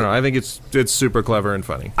really... I don't know. I think it's super clever and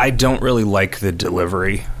funny. I don't really like the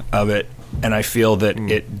delivery of it, and I feel that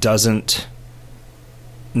it doesn't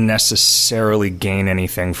necessarily gain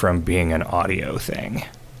anything from being an audio thing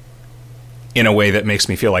in a way that makes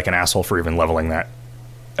me feel like an asshole for even leveling that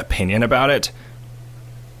opinion about it.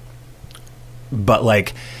 But,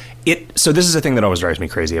 like... So this is a thing that always drives me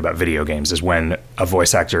crazy about video games, is when a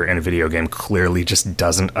voice actor in a video game clearly just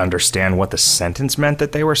doesn't understand what the sentence meant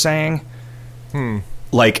that they were saying.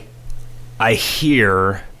 Like, I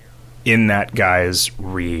hear in that guy's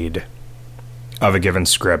read of a given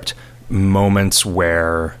script moments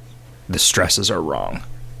where the stresses are wrong.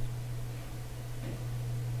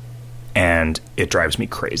 And it drives me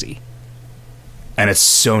crazy. And it's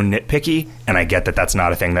so nitpicky, and I get that that's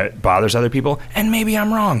not a thing that bothers other people, and maybe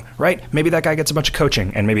I'm wrong, right? Maybe that guy gets a bunch of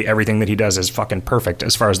coaching, and maybe everything that he does is fucking perfect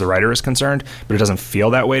as far as the writer is concerned, but it doesn't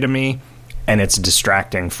feel that way to me, and it's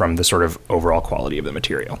distracting from the sort of overall quality of the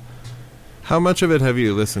material. How much of it have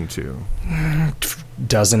you listened to?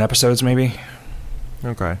 Dozen episodes, maybe.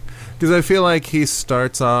 Okay. Because I feel like he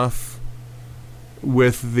starts off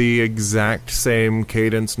with the exact same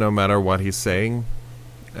cadence no matter what he's saying,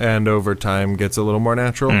 and over time gets a little more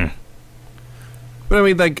natural. But I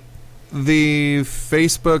mean, like, the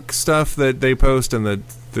Facebook stuff that they post and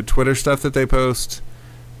the Twitter stuff that they post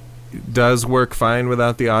does work fine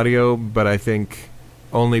without the audio, but I think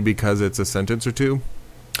only because it's a sentence or two.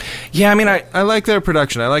 Yeah, I mean, I like their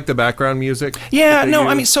production. I like the background music. Yeah, no,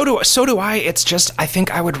 I mean, so do I. It's just, I think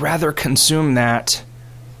I would rather consume that.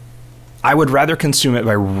 I would rather consume it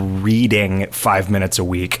by reading 5 minutes a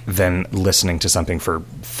week than listening to something for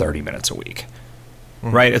 30 minutes a week.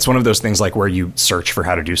 Right? It's one of those things like where you search for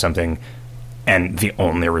how to do something and the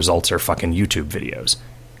only results are fucking YouTube videos.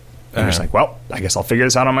 And you're just like, well, I guess I'll figure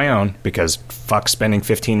this out on my own, because fuck spending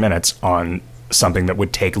 15 minutes on something that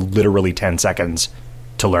would take literally 10 seconds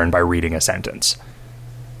to learn by reading a sentence.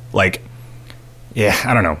 Like, yeah,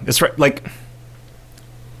 I don't know. It's like,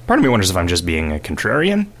 part of me wonders if I'm just being a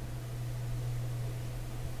contrarian.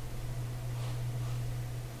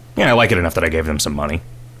 Yeah, I like it enough that I gave them some money.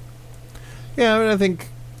 Yeah, I mean, I think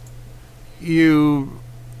you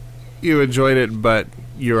enjoyed it, but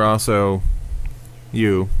you're also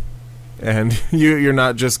you. And you're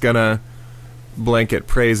not just gonna blanket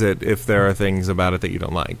praise it if there are things about it that you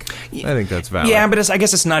don't like. I think that's valid. Yeah, but I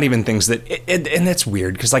guess it's not even things that... and it's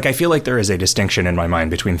weird, because like, I feel like there is a distinction in my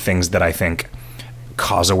mind between things that I think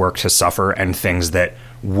cause a work to suffer and things that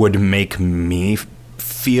would make me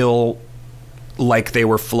feel like they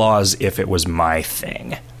were flaws if it was my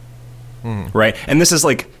thing. Right? And this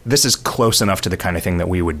is close enough to the kind of thing that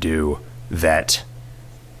we would do that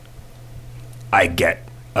I get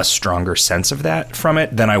a stronger sense of that from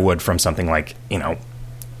it than I would from something like, you know,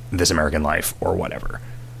 This American Life or whatever.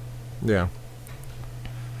 Yeah.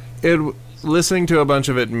 Listening to a bunch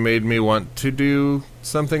of it made me want to do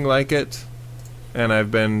something like it, and I've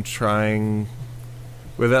been trying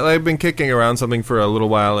with that. I've been kicking around something for a little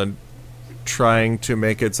while and trying to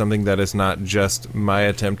make it something that is not just my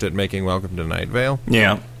attempt at making Welcome to Night Vale.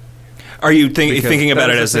 Yeah. Are you thinking about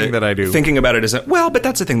it as a thing that I do? Thinking about it as a, well, but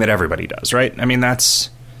that's a thing that everybody does, right? I mean, that's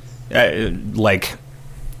like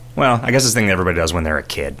Well, I guess it's the thing that everybody does when they're a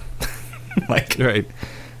kid. Like, right.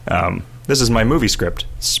 This is my movie script,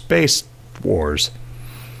 Space Wars.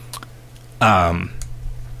 Were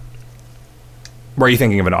you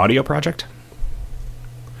thinking of an audio project?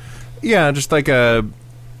 Yeah, just like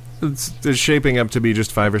it's shaping up to be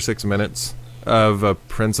just 5 or 6 minutes of a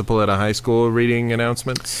principal at a high school reading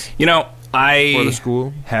announcements. You know, for the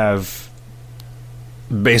school have,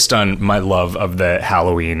 based on my love of the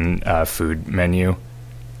Halloween food menu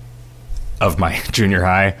of my junior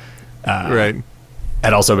high, right,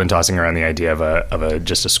 had also been tossing around the idea of a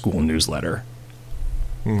just a school newsletter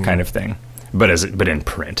kind of thing, but in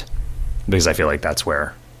print, because I feel like that's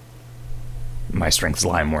where my strengths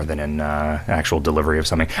lie more than in actual delivery of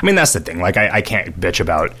something. I mean, that's the thing. Like, I can't bitch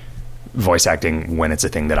about voice acting when it's a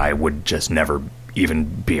thing that I would just never even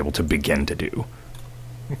be able to begin to do.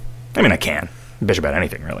 I mean, I can bitch about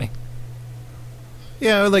anything, really.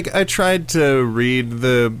 Yeah, like, I tried to read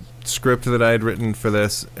the script that I had written for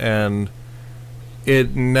this, and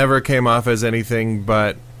it never came off as anything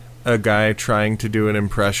but a guy trying to do an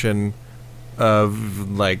impression of,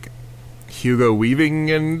 like, Hugo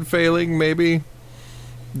Weaving and failing, maybe.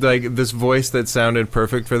 Like, this voice that sounded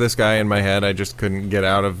perfect for this guy in my head, I just couldn't get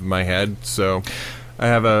out of my head. So I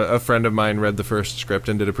have a friend of mine read the first script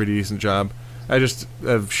and did a pretty decent job. I just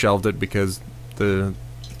have shelved it because the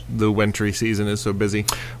wintry season is so busy.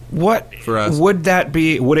 What for us would that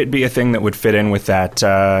be? Would it be a thing that would fit in with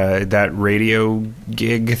that radio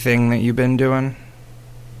gig thing that you've been doing?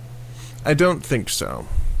 I don't think so.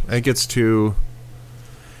 I think it's too.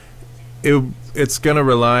 It's gonna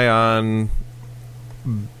rely on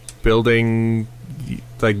building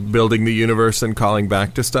the universe and calling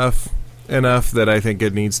back to stuff enough that I think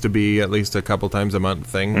it needs to be at least a couple times a month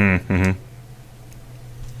thing. Mm-hmm.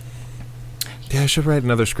 Yeah, I should write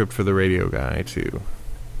another script for the radio guy too.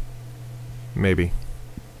 Maybe.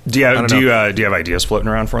 Do you have ideas floating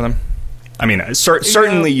around for them? I mean,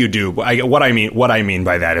 certainly you do. What I mean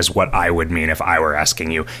by that is what I would mean if I were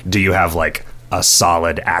asking you. Do you have like a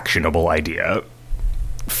solid, actionable idea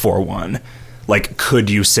for one? Like, could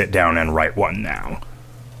you sit down and write one now?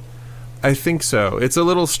 I think so. It's a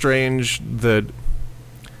little strange that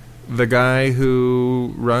the guy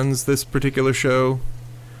who runs this particular show,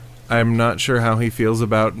 I'm not sure how he feels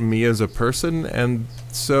about me as a person, and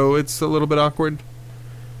so it's a little bit awkward.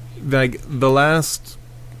 Like,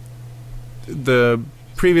 the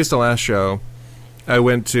previous to last show, I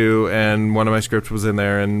went to, and one of my scripts was in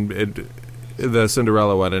there, and the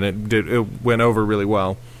Cinderella one, and it went over really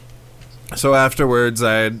well. So afterwards,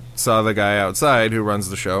 I saw the guy outside who runs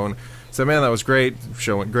the show, and said, "Man, that was great. The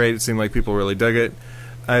show went great. It seemed like people really dug it.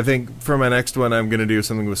 I think for my next one, I'm going to do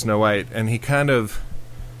something with Snow White." And he kind of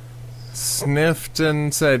sniffed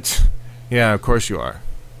and said, "Yeah, of course you are."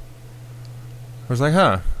 I was like,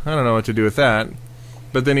 I don't know what to do with that.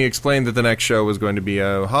 But then he explained that the next show was going to be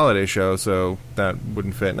a holiday show, so that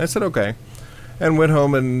wouldn't fit. And I said, okay. And went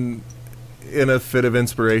home and, in a fit of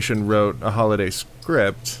inspiration, wrote a holiday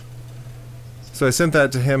script. So I sent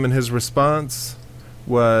that to him, and his response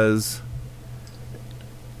was,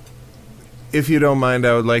 "If you don't mind,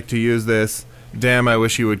 I would like to use this. Damn, I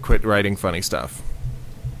wish you would quit writing funny stuff."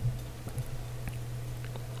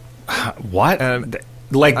 What? And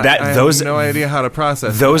like that? I have no idea how to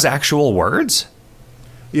process those that. Actual words.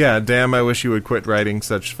 Yeah, damn, I wish you would quit writing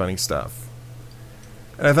such funny stuff.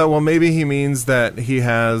 And I thought, well, maybe he means that he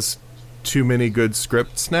has too many good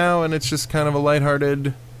scripts now, and it's just kind of a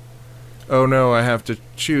lighthearted, oh no, I have to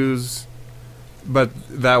choose. But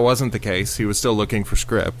that wasn't the case. He was still looking for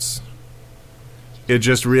scripts. It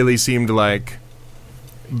just really seemed like,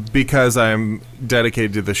 because I'm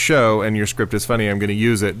dedicated to the show and your script is funny, I'm going to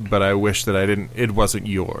use it, but I wish that it wasn't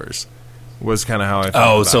yours. Was kind of how I felt.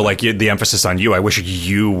 Oh, so like the emphasis on you. I wish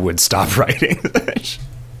you would stop writing.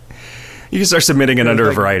 You can start submitting it under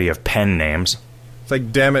a variety of pen names. It's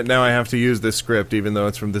like, damn it, now I have to use this script even though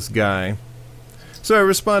it's from this guy. So I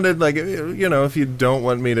responded, like, if you don't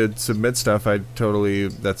want me to submit stuff,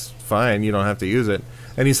 that's fine. You don't have to use it.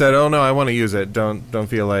 And he said, oh no, I want to use it. Don't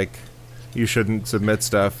feel like you shouldn't submit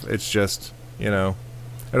stuff. It's just, I'm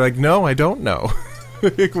like, no, I don't know.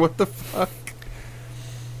 Like, what the fuck?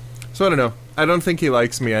 So I don't know. I don't think he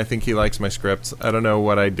likes me. I think he likes my scripts. I don't know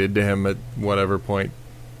what I did to him at whatever point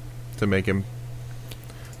to make him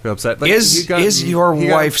feel upset. Like, is your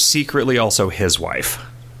wife secretly also his wife?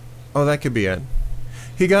 Oh, that could be it.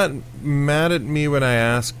 He got mad at me when I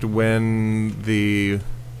asked when the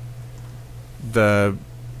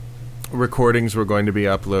recordings were going to be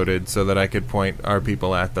uploaded so that I could point our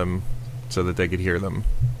people at them so that they could hear them.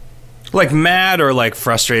 Like mad or like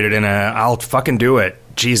frustrated in I'll fucking do it.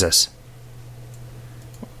 Jesus.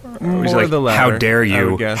 More the latter. How dare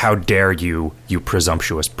you? How dare you, you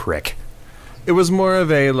presumptuous prick. It was more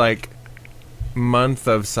of a, like, month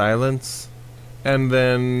of silence, and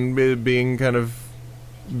then it being kind of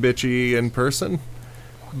bitchy in person.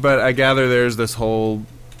 But I gather there's this whole,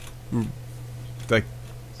 like,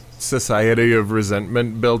 society of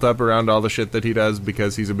resentment built up around all the shit that he does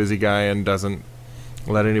because he's a busy guy and doesn't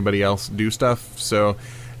let anybody else do stuff. So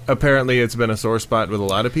apparently it's been a sore spot with a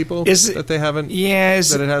lot of people that they haven't. Yeah,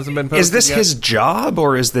 that it hasn't been posted. Is this yet. His job,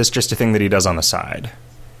 or is this just a thing that he does on the side?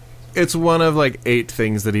 It's one of like 8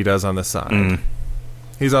 things that he does on the side.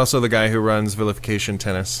 He's also the guy who runs Vilification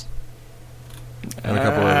Tennis and a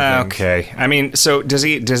couple other things. Okay, I mean, so does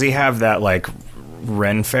he have that like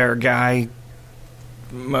Ren Fair guy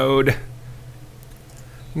mode?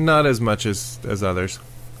 Not as much as others.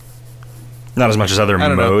 Not as much as other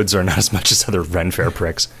modes, or not as much as other Ren Fair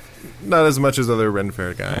pricks? Not as much as other Ren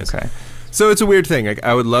Fair guys. Okay. So it's a weird thing. Like,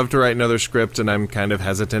 I would love to write another script, and I'm kind of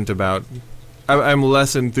hesitant about... I'm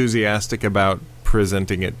less enthusiastic about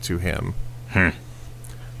presenting it to him.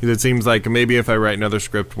 It seems like maybe if I write another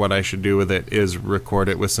script, what I should do with it is record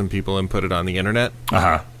it with some people and put it on the internet.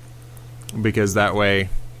 Because that way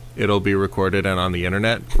it'll be recorded and on the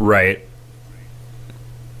internet. Right.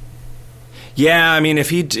 Yeah, I mean, if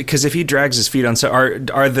he drags his feet on, so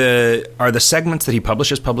are the segments that he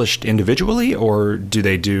publishes published individually, or do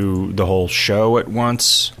they do the whole show at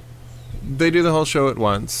once? They do the whole show at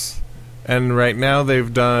once, and right now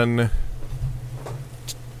they've done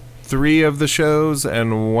 3 of the shows,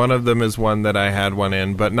 and one of them is one that I had one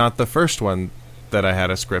in, but not the first one that I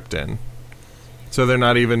had a script in. So they're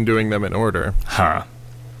not even doing them in order.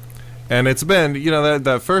 And it's been,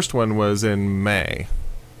 that first one was in May.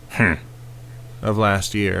 Of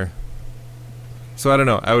last year. So I don't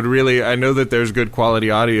know. I know that there's good quality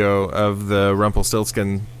audio of the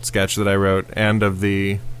Rumpelstiltskin sketch that I wrote and of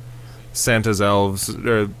the Santa's elves,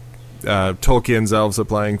 or Tolkien's elves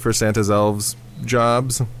applying for Santa's elves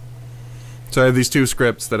jobs. So I have these 2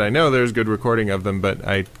 scripts that I know there's good recording of them, but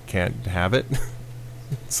I can't have it.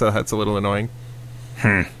 So that's a little annoying.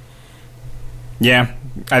 Yeah,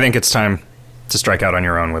 I think it's time to strike out on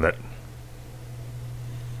your own with it.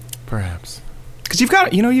 Perhaps. Because you've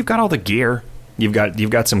got all the gear. You've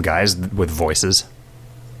got some guys with voices.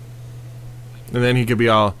 And then he could be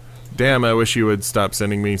all, damn, I wish you would stop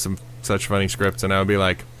sending me some such funny scripts. And I would be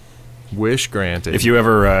like, wish granted. If you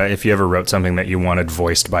ever wrote something that you wanted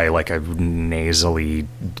voiced by like a nasally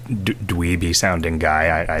dweeby sounding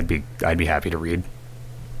guy, I'd be happy to read.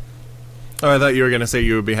 Oh, I thought you were going to say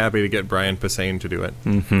you would be happy to get Brian Posehn to do it.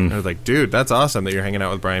 I was like, dude, that's awesome that you're hanging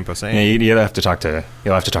out with Brian Posehn. Yeah, you'll have to talk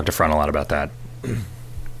to Front a lot about that.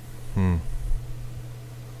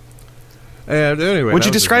 Anyway, would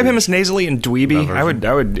you describe him as nasally and dweeby? I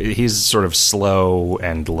would. He's sort of slow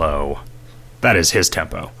and low. That is his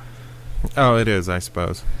tempo. Oh, it is, I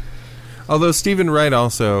suppose. Although Stephen Wright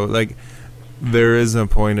also, like, there is a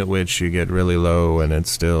point at which you get really low and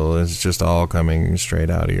it's just all coming straight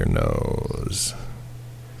out of your nose.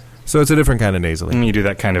 So it's a different kind of nasally. And you do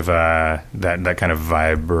that kind of that kind of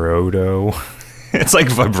vibrato. It's like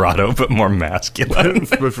vibrato, but more masculine.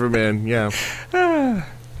 But for men, yeah.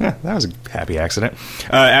 Yeah, that was a happy accident.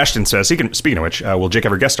 Ashton says, speaking of which, will Jake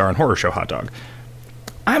ever guest star on Horror Show Hot Dog?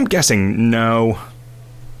 I'm guessing no.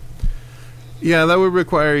 Yeah, that would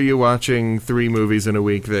require you watching 3 movies in a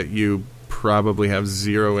week that you probably have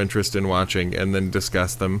 0 interest in watching, and then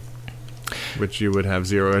discuss them, which you would have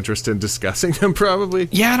 0 interest in discussing them, probably.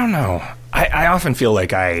 Yeah, I don't know. I often feel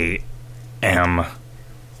like I am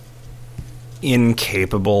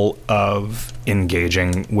incapable of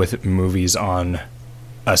engaging with movies on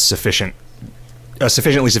a sufficiently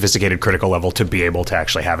sophisticated critical level to be able to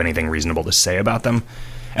actually have anything reasonable to say about them.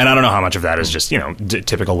 And I don't know how much of that is just,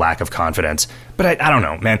 typical lack of confidence. But I don't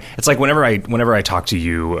know, man. It's like whenever I talk to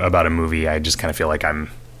you about a movie, I just kind of feel like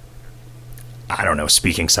I'm, I don't know,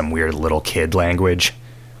 speaking some weird little kid language.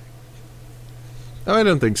 Oh, I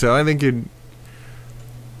don't think so. I think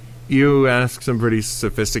you ask some pretty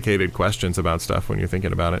sophisticated questions about stuff when you're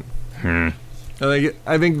thinking about it.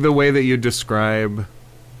 I think the way that you describe,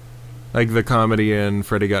 like, the comedy in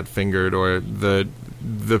Freddy Got Fingered, or the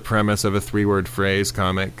premise of a 3-word phrase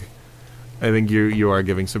comic, I think you are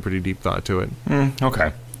giving some pretty deep thought to it.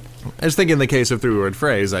 Okay. I just think in the case of 3-word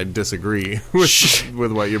phrase, I disagree with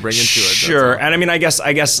what you're bringing to it. Sure, and I mean, I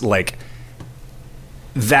guess like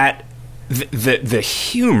that the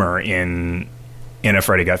humor in a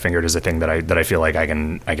Freddy Got Fingered is a thing that I feel like I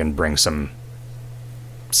can bring some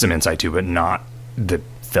insight to, but not the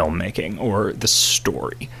filmmaking or the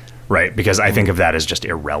story, right? Because I think of that as just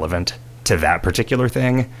irrelevant to that particular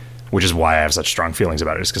thing. which is why I have such strong feelings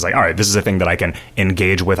about it. Is because, like, all right, this is a thing that I can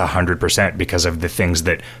engage with 100% because of the things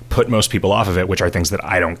that put most people off of it, which are things that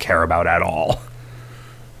I don't care about at all.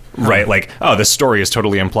 Right? Like, oh, this story is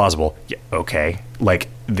totally implausible. Yeah, okay. Like,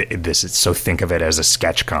 this is, so think of it as a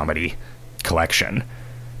sketch comedy collection,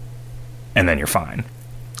 and then you're fine.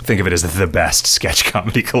 Think of it as the best sketch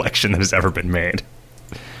comedy collection that has ever been made.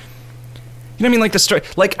 You know what I mean? Like, the story,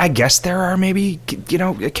 like, I guess there are maybe, you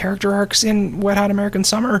know, character arcs in Wet Hot American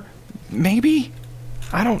Summer. Maybe.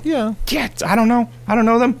 I don't. Yeah, I don't know. I don't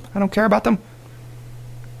know them. I don't care about them.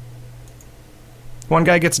 One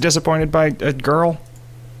guy gets disappointed by a girl.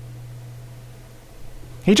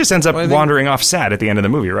 He just ends up wandering off sad at the end of the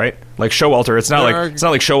movie, right? Like Showalter, it's not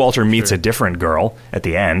like Showalter meets a different girl at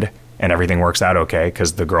the end and everything works out okay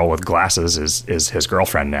because the girl with glasses is his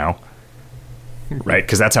girlfriend now, right?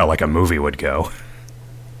 Because that's how like a movie would go.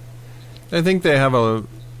 I think they have a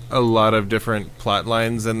lot of different plot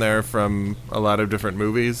lines in there from a lot of different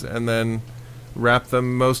movies, and then wrap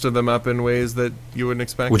most of them up in ways that you wouldn't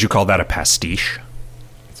expect. Would you call that a pastiche?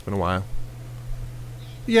 It's been a while.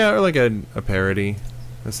 Yeah, or like a parody.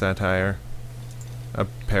 A satire. A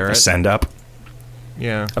parrot. A send-up.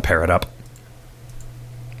 Yeah. A parrot up.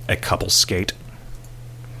 A couple skate.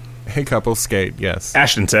 A couple skate, yes.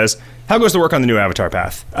 Ashton says, how goes the work on the new Avatar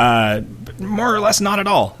path? More or less not at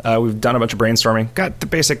all. We've done a bunch of brainstorming. Got the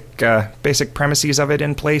basic premises of it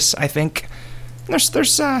in place, I think.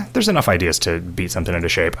 There's enough ideas to beat something into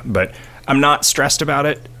shape, but I'm not stressed about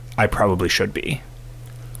it. I probably should be.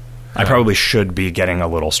 I probably should be getting a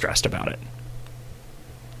little stressed about it.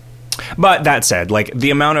 But that said, like the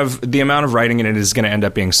amount of writing in it is going to end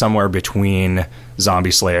up being somewhere between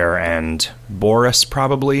Zombie Slayer and Boris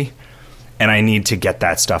probably, and I need to get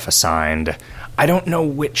that stuff assigned. I don't know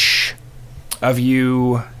which of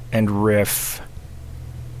you and Riff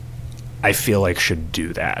I feel like should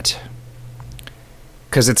do that,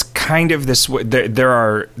 because it's kind of this way. There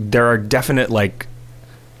are definite like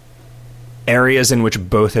areas in which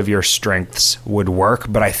both of your strengths would work,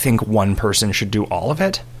 but I think one person should do all of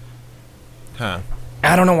it. Huh.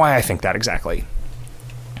 I don't know why I think that exactly.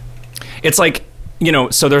 It's like, you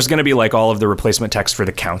know, so there's going to be like all of the replacement text for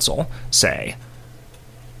the council, say,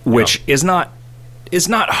 which is not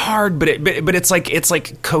hard, but it's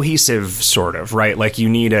like cohesive sort of, right? Like you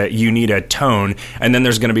need a tone, and then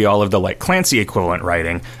there's going to be all of the like Clancy equivalent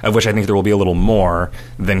writing, of which I think there will be a little more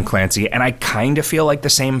than Clancy, and I kind of feel like the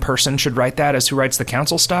same person should write that as who writes the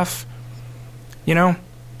council stuff, you know?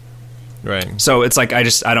 Right. So it's like I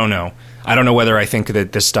don't know. I don't know whether I think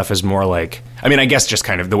that this stuff is more like, I mean, I guess just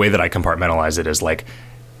kind of the way that I compartmentalize it is like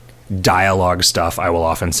dialogue stuff I will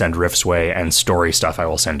often send Riff's way, and story stuff I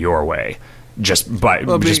will send your way, just by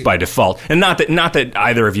default. And not that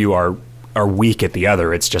either of you are weak at the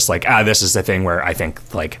other. It's just like, this is the thing where I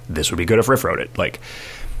think like this would be good if Riff wrote it. Like,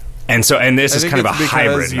 and this is kind of a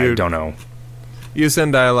hybrid. I don't know. You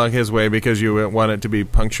send dialogue his way because you want it to be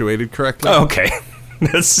punctuated correctly. Oh, okay.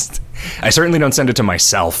 I certainly don't send it to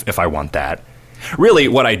myself if I want that. Really,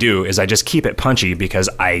 what I do is I just keep it punchy because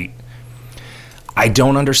I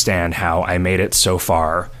don't understand how I made it so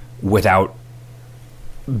far without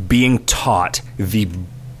being taught the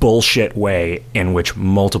bullshit way in which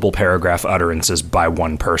multiple paragraph utterances by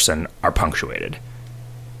one person are punctuated.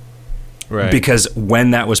 Right. Because when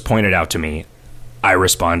that was pointed out to me, I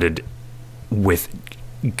responded with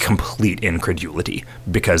complete incredulity,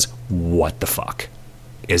 because what the fuck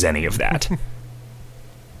is any of that?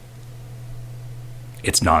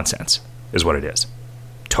 It's nonsense, is what it is.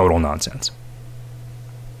 Total nonsense.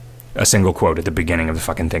 A single quote at the beginning of the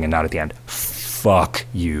fucking thing and not at the end. Fuck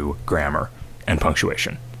you, grammar and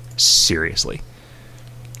punctuation. Seriously.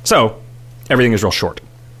 So, everything is real short.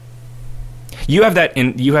 You have that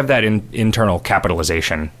internal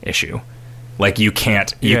capitalization issue. Like you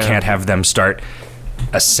can't have them start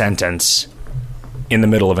a sentence in the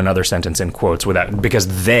middle of another sentence in quotes without,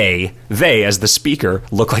 because they as the speaker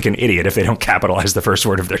look like an idiot if they don't capitalize the first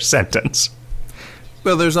word of their sentence.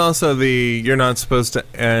 Well, there's also you're not supposed to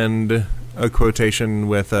end a quotation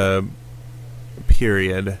with a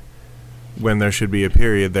period when there should be a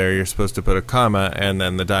period there. You're supposed to put a comma and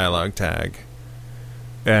then the dialogue tag.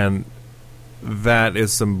 And that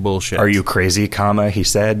is some bullshit. Are you crazy, comma, he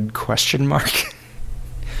said, question mark?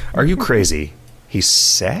 Are you crazy? He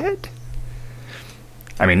said?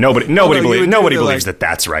 I mean, nobody believes that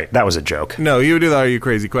that's right. That was a joke. No, you would do the "Are you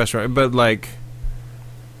crazy?" question, right? But like,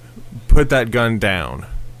 put that gun down,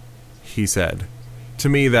 he said. To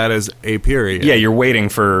me, that is a period. Yeah, you're waiting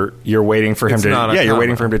for him to. Yeah, you're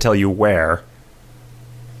waiting for him to tell you where.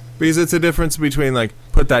 Because it's a difference between like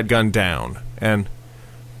put that gun down and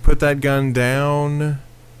put that gun down.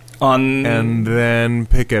 and then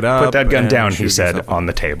pick it up. Put that gun down, he said, on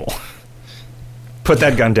the table. Put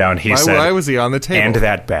that gun down, he said. Why was he on the table? And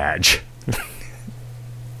that badge.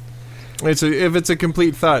 If it's a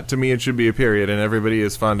complete thought, to me it should be a period, and everybody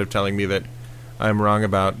is fond of telling me that I'm wrong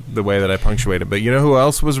about the way that I punctuate it. But you know who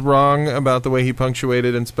else was wrong about the way he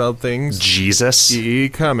punctuated and spelled things? Jesus. E.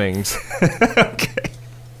 Cummings. Okay.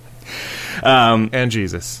 And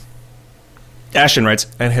Jesus. Ashton writes.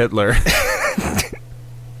 And Hitler.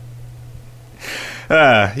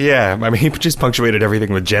 Yeah, I mean, he just punctuated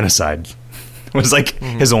everything with genocide. It was like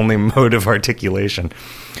his only mode of articulation.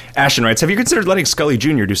 Ashton writes, have you considered letting Scully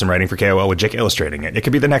Jr. do some writing for KoL with Jake illustrating it? It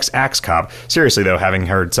could be the next Axe Cop. Seriously, though, having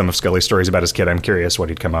heard some of Scully's stories about his kid, I'm curious what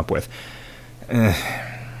he'd come up with.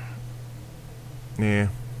 Yeah.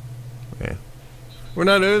 We're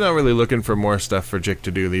not really looking for more stuff for Jake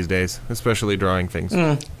to do these days, especially drawing things.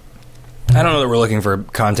 I don't know that we're looking for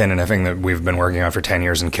content and a thing that we've been working on for 10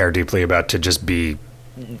 years and care deeply about to just be...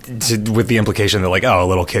 with the implication that, like, oh, a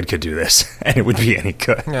little kid could do this, and it would be any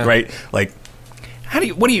good, right? Like,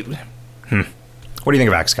 what do you think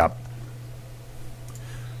of Axe Cop?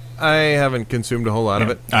 I haven't consumed a whole lot of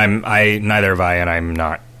it. Neither have I, and I'm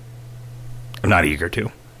not eager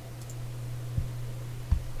to.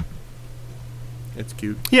 It's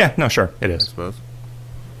cute. Yeah, no, sure, it is. I suppose.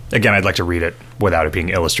 Again, I'd like to read it without it being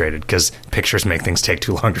illustrated, because pictures make things take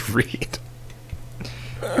too long to read.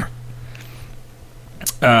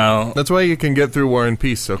 That's why you can get through War and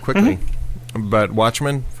Peace so quickly. But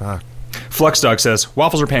Watchmen, fuck. Fluxdog says,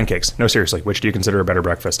 waffles or pancakes? No, seriously, which do you consider a better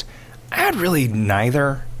breakfast? I'd really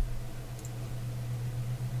neither.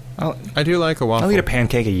 I do like a waffle. I'll eat a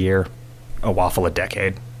pancake a year, a waffle a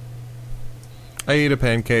decade. I eat a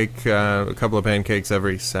pancake, a couple of pancakes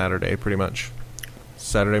every Saturday, pretty much.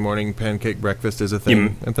 Saturday morning pancake breakfast is a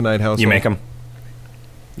thing at the Night House. You make them?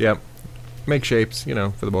 Yep. Make shapes,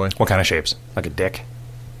 for the boy. What kind of shapes? Like a dick?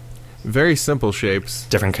 Very simple shapes.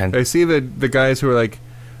 Different kind. I see the guys who are like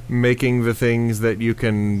making the things that you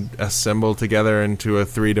can assemble together into a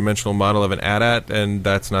 3-dimensional model of an AT-AT, and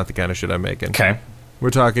that's not the kind of shit I'm making. Okay. We're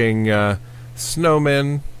talking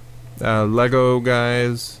snowmen, Lego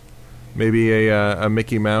guys, maybe a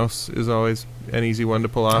Mickey Mouse is always an easy one to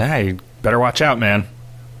pull off. Hey, better watch out, man.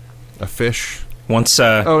 A fish. Once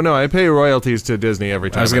oh no, I pay royalties to Disney every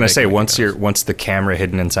time. I was going to say once the camera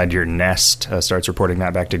hidden inside your Nest starts reporting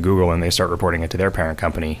that back to Google and they start reporting it to their parent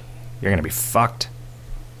company, you're going to be fucked.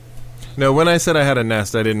 No, when I said I had a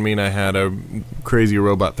Nest, I didn't mean I had a crazy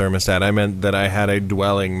robot thermostat. I meant that I had a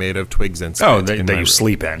dwelling made of twigs and stuff. Oh, that you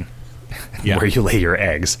sleep in. Yeah. Where you lay your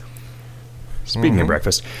eggs. Speaking of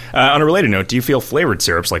breakfast, on a related note, do you feel flavored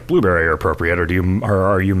syrups like blueberry are appropriate, or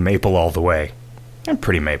are you maple all the way? I'm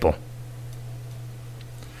pretty maple.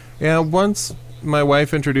 Yeah, once my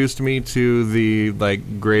wife introduced me to the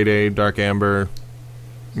grade A dark amber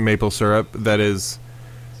maple syrup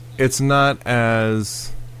it's not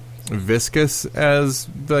as viscous as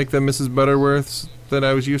the Mrs. Butterworth's that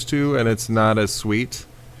I was used to, and it's not as sweet,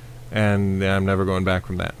 and I'm never going back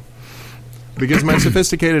from that. Because my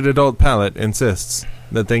sophisticated adult palate insists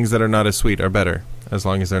that things that are not as sweet are better, as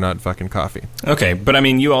long as they're not fucking coffee. Okay, but I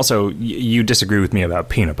mean, you disagree with me about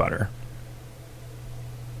peanut butter.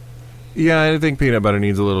 Yeah, I think peanut butter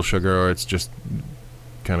needs a little sugar, or it's just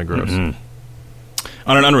kind of gross. Mm-hmm.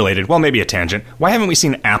 On an unrelated, well, maybe a tangent, why haven't we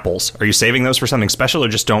seen apples? Are you saving those for something special or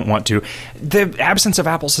just don't want to? The absence of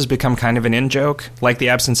apples has become kind of an in-joke, like the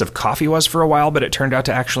absence of coffee was for a while, but it turned out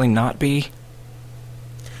to actually not be.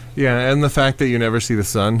 Yeah, and the fact that you never see the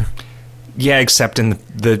sun. Yeah, except in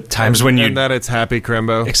the times when you... And that it's happy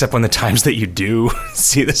Crembo. Except when the times that you do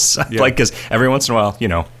see the sun. Yeah. Because every once in a while,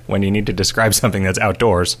 when you need to describe something that's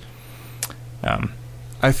outdoors...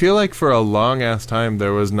 I feel like for a long-ass time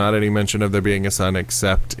there was not any mention of there being a sun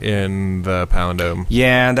except in the Palindome.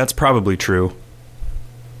 Yeah, that's probably true.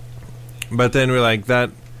 But then we're like,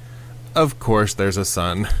 that... Of course there's a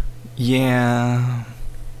sun. Yeah.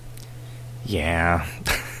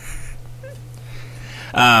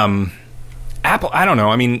 Apple, I don't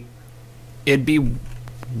know. I mean, it'd be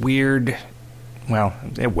weird. Well,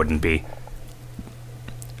 it wouldn't be.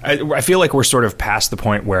 I feel like we're sort of past the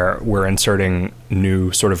point where we're inserting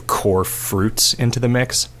new sort of core fruits into the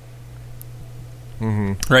mix.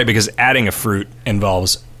 Mm-hmm. Right, because adding a fruit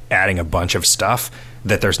involves adding a bunch of stuff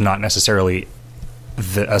that there's not necessarily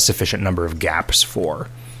a sufficient number of gaps for.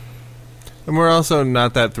 And we're also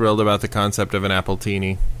not that thrilled about the concept of an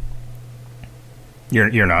appletini.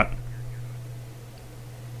 You're not?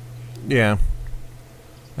 Yeah.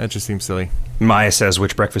 That just seems silly. Maya says,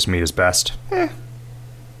 which breakfast meat is best?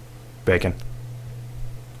 Bacon.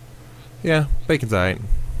 Yeah, bacon's alright.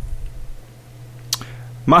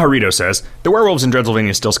 Maharito says, the werewolves in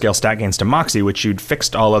Dreadsylvania still scale stat gains to Moxie, which you'd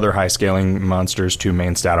fixed all other high-scaling monsters to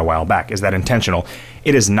main stat a while back. Is that intentional?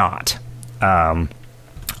 It is not.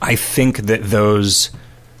 I think that those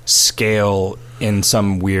scale in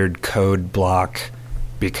some weird code block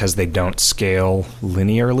because they don't scale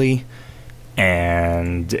linearly,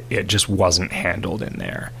 and it just wasn't handled in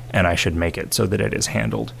there. And I should make it so that it is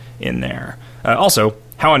handled in there. Also,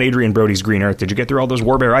 how on Adrian Brody's Green Earth did you get through all those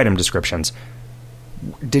Warbear item descriptions?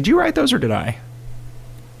 Did you write those or did I?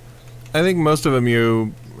 I think most of them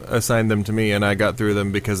you assigned them to me, and I got through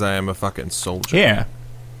them because I am a fucking soldier. Yeah.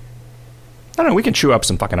 I don't know, we can chew up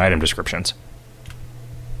some fucking item descriptions.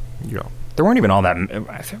 Yeah. There weren't even all that...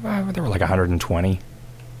 there were like 120.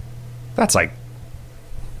 That's like...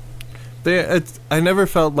 I never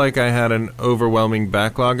felt like I had an overwhelming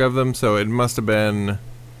backlog of them, so it must have been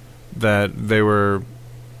that they were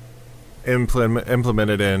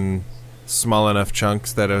implemented in small enough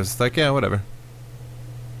chunks that I was like, yeah, whatever.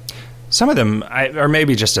 Some of them are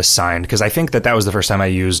maybe just assigned, because I think that was the first time I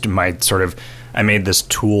used my I made this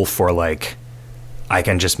tool for, like, I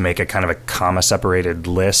can just make a kind of a comma-separated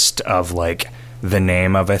list of, like, the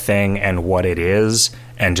name of a thing and what it is,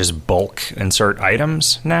 and just bulk insert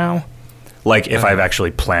items now. Like, if I've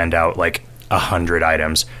actually planned out, like, 100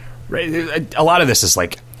 items. A lot of this is,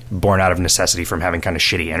 like, born out of necessity from having kind of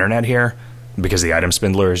shitty internet here, because the item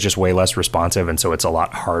spindler is just way less responsive, and so it's a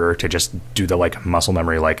lot harder to just do the, like, muscle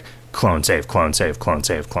memory, like, clone, save, clone, save, clone,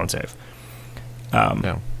 save, clone, save.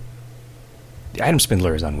 The item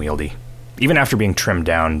spindler is unwieldy. Even after being trimmed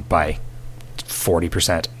down by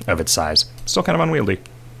 40% of its size, still kind of unwieldy.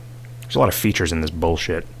 There's a lot of features in this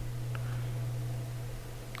bullshit.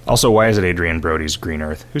 Also, why is it Adrian Brody's Green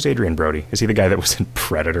Earth? Who's Adrian Brody? Is he the guy that was in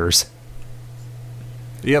Predators?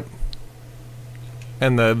 Yep.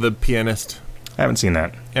 And the pianist. I haven't seen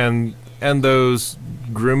that. And those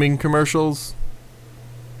grooming commercials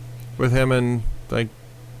with him and, like,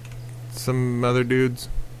 some other dudes.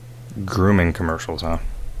 Grooming commercials, huh?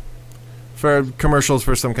 For commercials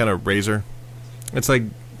for some kind of razor. It's like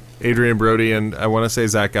Adrian Brody and I want to say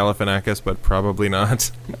Zach Galifianakis, but probably not.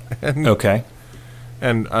 Okay.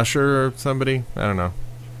 And Usher or somebody. I don't know.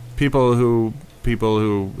 People who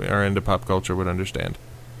are into pop culture would understand.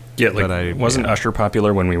 Yeah, like, wasn't Usher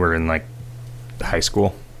popular when we were in, like, high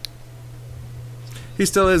school? He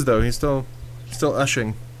still is, though. He's still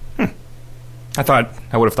ushing. I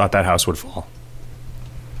would have thought that house would fall.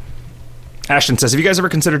 Ashton says, have you guys ever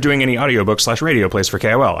considered doing any audiobook/radio plays for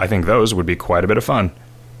KoL? I think those would be quite a bit of fun.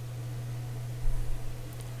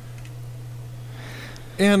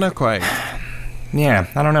 Yeah, not quite. Yeah,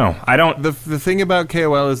 I don't know. The thing about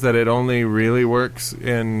KoL is that it only really works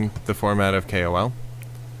in the format of KoL.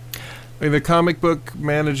 Like, the comic book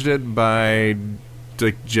managed it by,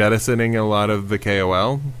 like, jettisoning a lot of the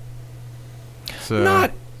KoL. So,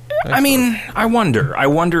 I wonder. I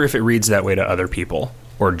wonder if it reads that way to other people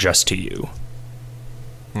or just to you.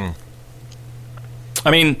 I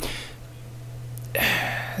mean,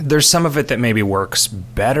 there's some of it that maybe works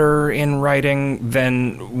better in writing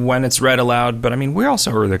than when it's read aloud, but I mean, we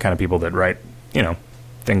also are the kind of people that write,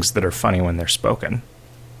 things that are funny when they're spoken.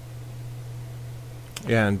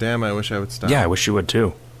 Yeah, and damn, I wish I would stop. Yeah, I wish you would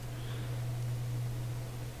too.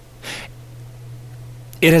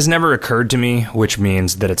 It has never occurred to me, which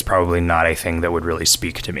means that it's probably not a thing that would really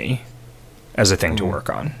speak to me as a thing to work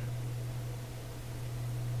on.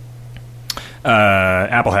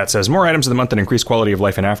 Apple Hat says, more items of the month and increased quality of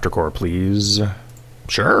life in Aftercore, please.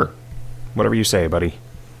 Sure. Whatever you say, buddy.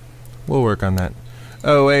 We'll work on that.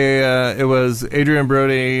 Oh, it was Adrian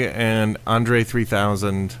Brody and Andre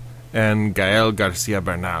 3000 and Gael Garcia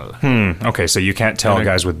Bernal. Okay, so you can't tell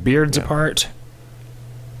guys with beards apart?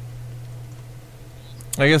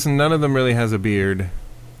 I guess none of them really has a beard.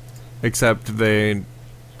 Except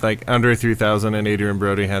Andre 3000 and Adrian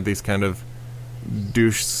Brody had these kind of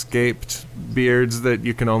douche-scaped beards that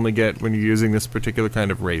you can only get when you're using this particular kind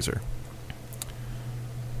of razor.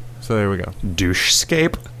 So there we go.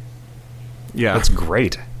 Douche-scape? Yeah. That's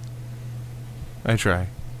great. I try.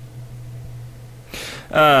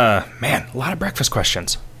 Man, a lot of breakfast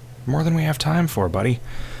questions. More than we have time for, buddy.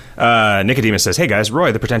 Nicodemus says, hey guys,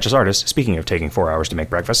 Roy, the pretentious artist, speaking of taking 4 hours to make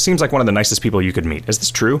breakfast, seems like one of the nicest people you could meet. Is this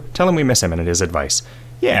true? Tell him we miss him and his advice.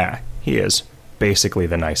 Yeah, he is basically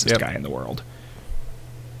the nicest guy in the world.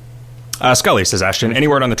 Scully says, Ashton, any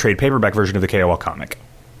word on the trade paperback version of the KoL comic?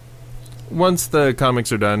 Once the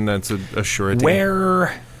comics are done, that's a surety.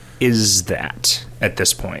 Where is that at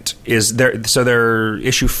this point? Their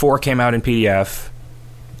issue 4 came out in PDF.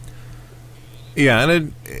 Yeah,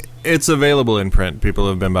 and it's available in print. People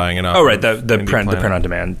have been buying it off. Oh, right, the print on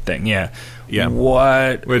demand thing. Yeah. Yeah.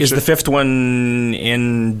 What is the fifth one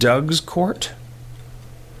in Doug's court?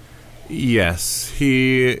 Yes,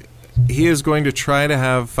 he is going to try to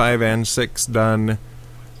have 5 and 6 done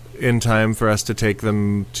in time for us to take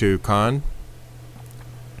them to con.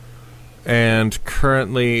 And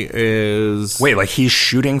currently is... Wait, like he's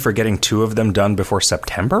shooting for getting 2 of them done before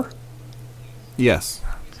September? Yes.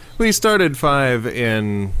 We started 5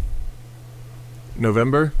 in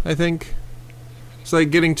November, I think. So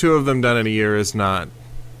like getting 2 of them done in a year is not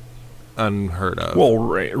unheard of. Well,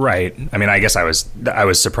 right. I mean, I guess I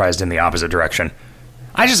was surprised in the opposite direction.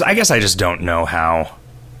 I guess I just don't know how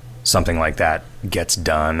something like that gets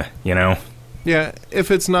done, you know? Yeah,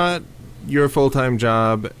 if it's not your full-time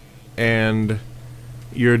job and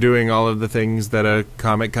you're doing all of the things that a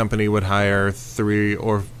comic company would hire 3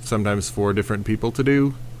 or sometimes 4 different people to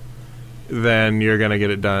do, then you're going to get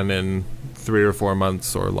it done in 3 or 4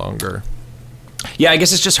 months or longer. Yeah, I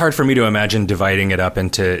guess it's just hard for me to imagine dividing it up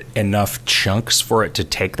into enough chunks for it to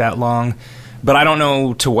take that long. But I don't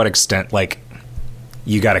know to what extent, like,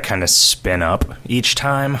 you got to kind of spin up each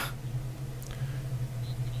time.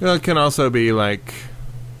 Well, it can also be like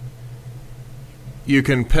you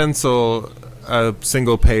can pencil a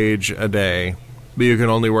single page a day, but you can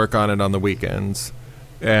only work on it on the weekends.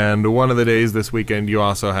 And one of the days this weekend, you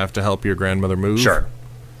also have to help your grandmother move. Sure.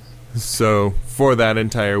 So for that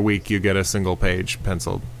entire week, you get a single page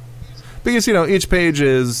penciled. Because, you know, each page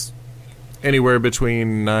is anywhere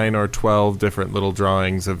between 9 or 12 different little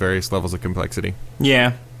drawings of various levels of complexity.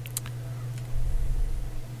 Yeah.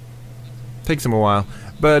 Takes him a while.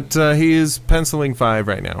 But he's penciling 5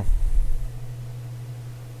 right now.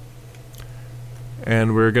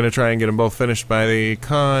 And we're going to try and get them both finished by the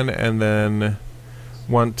con, and then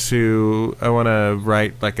I want to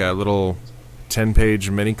write like a little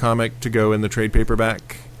 10-page mini comic to go in the trade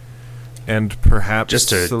paperback, and perhaps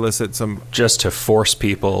solicit some... Just to force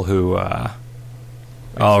people who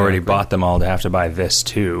already bought them all to have to buy this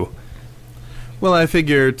too. Well, I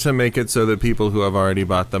figure to make it so that people who have already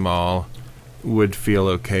bought them all would feel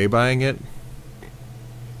okay buying it.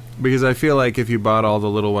 Because I feel like if you bought all the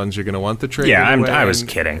little ones, you're going to want the trade. Yeah, I was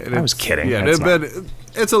kidding. I was kidding. Yeah, but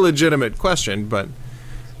it's a legitimate question, but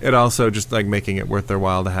it also just like making it worth their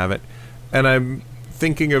while to have it. And I'm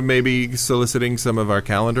thinking of maybe soliciting some of our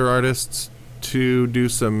calendar artists to do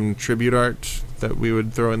some tribute art that we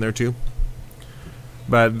would throw in there too.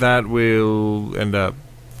 But that will end up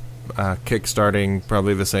kickstarting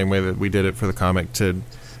probably the same way that we did it for the comic to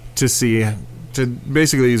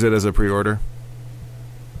basically use it as a pre-order.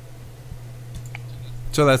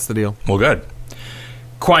 So that's the deal. Well, good.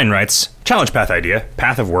 Quine writes, challenge path idea,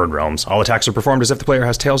 Path of Word Realms. All attacks are performed as if the player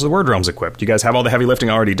has Tales of the Word Realms equipped. You guys have all the heavy lifting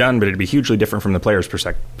already done, but it'd be hugely different from the player's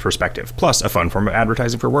perspective. Plus, a fun form of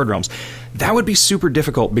advertising for Word Realms. That would be super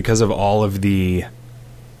difficult because of all of the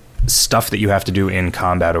stuff that you have to do in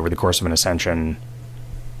combat over the course of an ascension.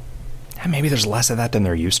 And maybe there's less of that than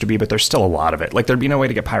there used to be, but there's still a lot of it. Like, there'd be no way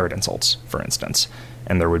to get pirate insults, for instance.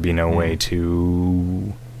 And there would be no way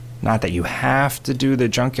to... Not that you have to do the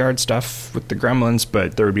junkyard stuff with the gremlins,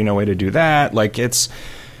 but there would be no way to do that. Like,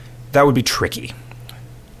 that would be tricky.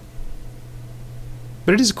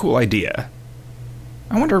 But it is a cool idea.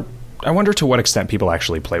 I wonder to what extent people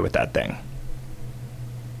actually play with that thing.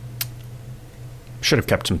 Should have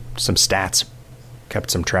kept some stats,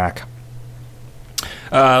 kept some track.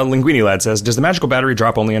 Linguini Lad says, does the magical battery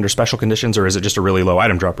drop only under special conditions, or is it just a really low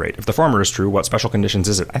item drop rate? If the former is true, what special conditions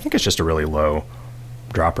is it? I think it's just a really low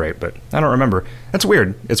drop rate, but I don't remember. That's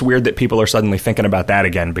weird. It's weird that people are suddenly thinking about that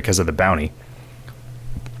again because of the bounty.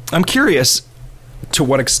 I'm curious to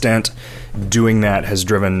what extent doing that has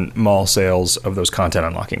driven mall sales of those content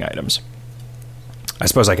unlocking items. I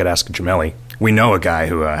suppose I could ask Jamelli. We know a guy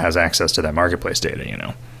who has access to that marketplace data, you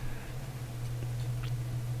know.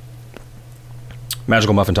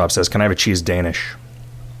 Magical Muffin Top says, can I have a cheese Danish?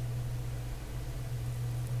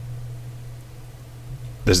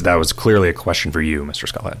 That was clearly a question for you, Mr.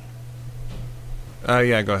 Skullhead.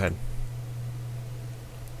 Yeah, go ahead.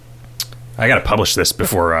 I gotta publish this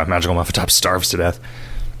before Magical Muffin Top starves to death.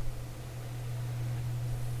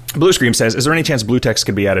 Blue Scream says, is there any chance blue text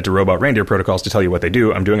could be added to robot reindeer protocols to tell you what they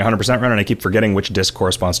do? I'm doing 100% run and I keep forgetting which disc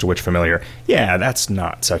corresponds to which familiar. Yeah, that's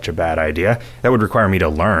not such a bad idea. That would require me to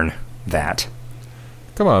learn that.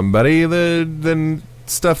 Come on, buddy. The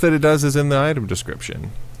stuff that it does is in the item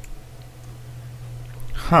description.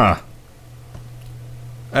 Huh.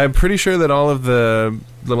 I'm pretty sure that all of the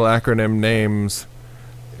little acronym names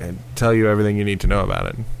tell you everything you need to know about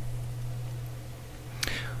it.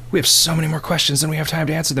 We have so many more questions than we have time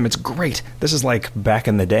to answer them. It's great. This is like back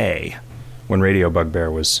in the day when Radio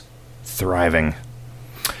Bugbear was thriving.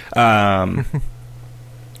 That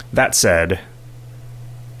said,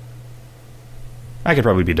 I could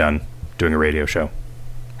probably be done doing a radio show.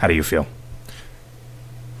 How do you feel?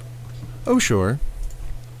 Oh, sure.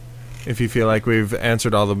 If you feel like we've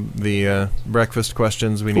answered all the breakfast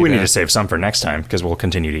questions we need to save some for next time, because we'll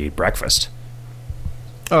continue to eat breakfast.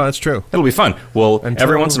 Oh, that's true. It'll be fun.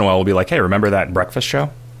 Every once in a while, we'll be like, hey, remember that breakfast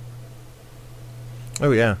show?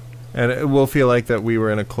 Oh, yeah. And it will feel like that we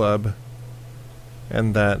were in a club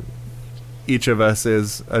and that each of us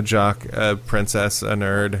is a jock, a princess, a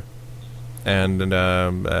nerd, and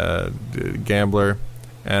a gambler,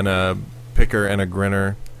 and a picker, and a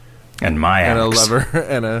grinner. And my and a lover,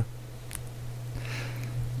 and a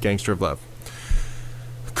gangster of love.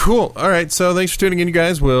 Cool. All right. So thanks for tuning in, you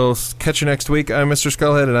guys. We'll catch you next week. I'm Mr.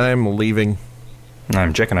 Skullhead, and I'm leaving.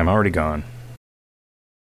 I'm Chick, and I'm already gone.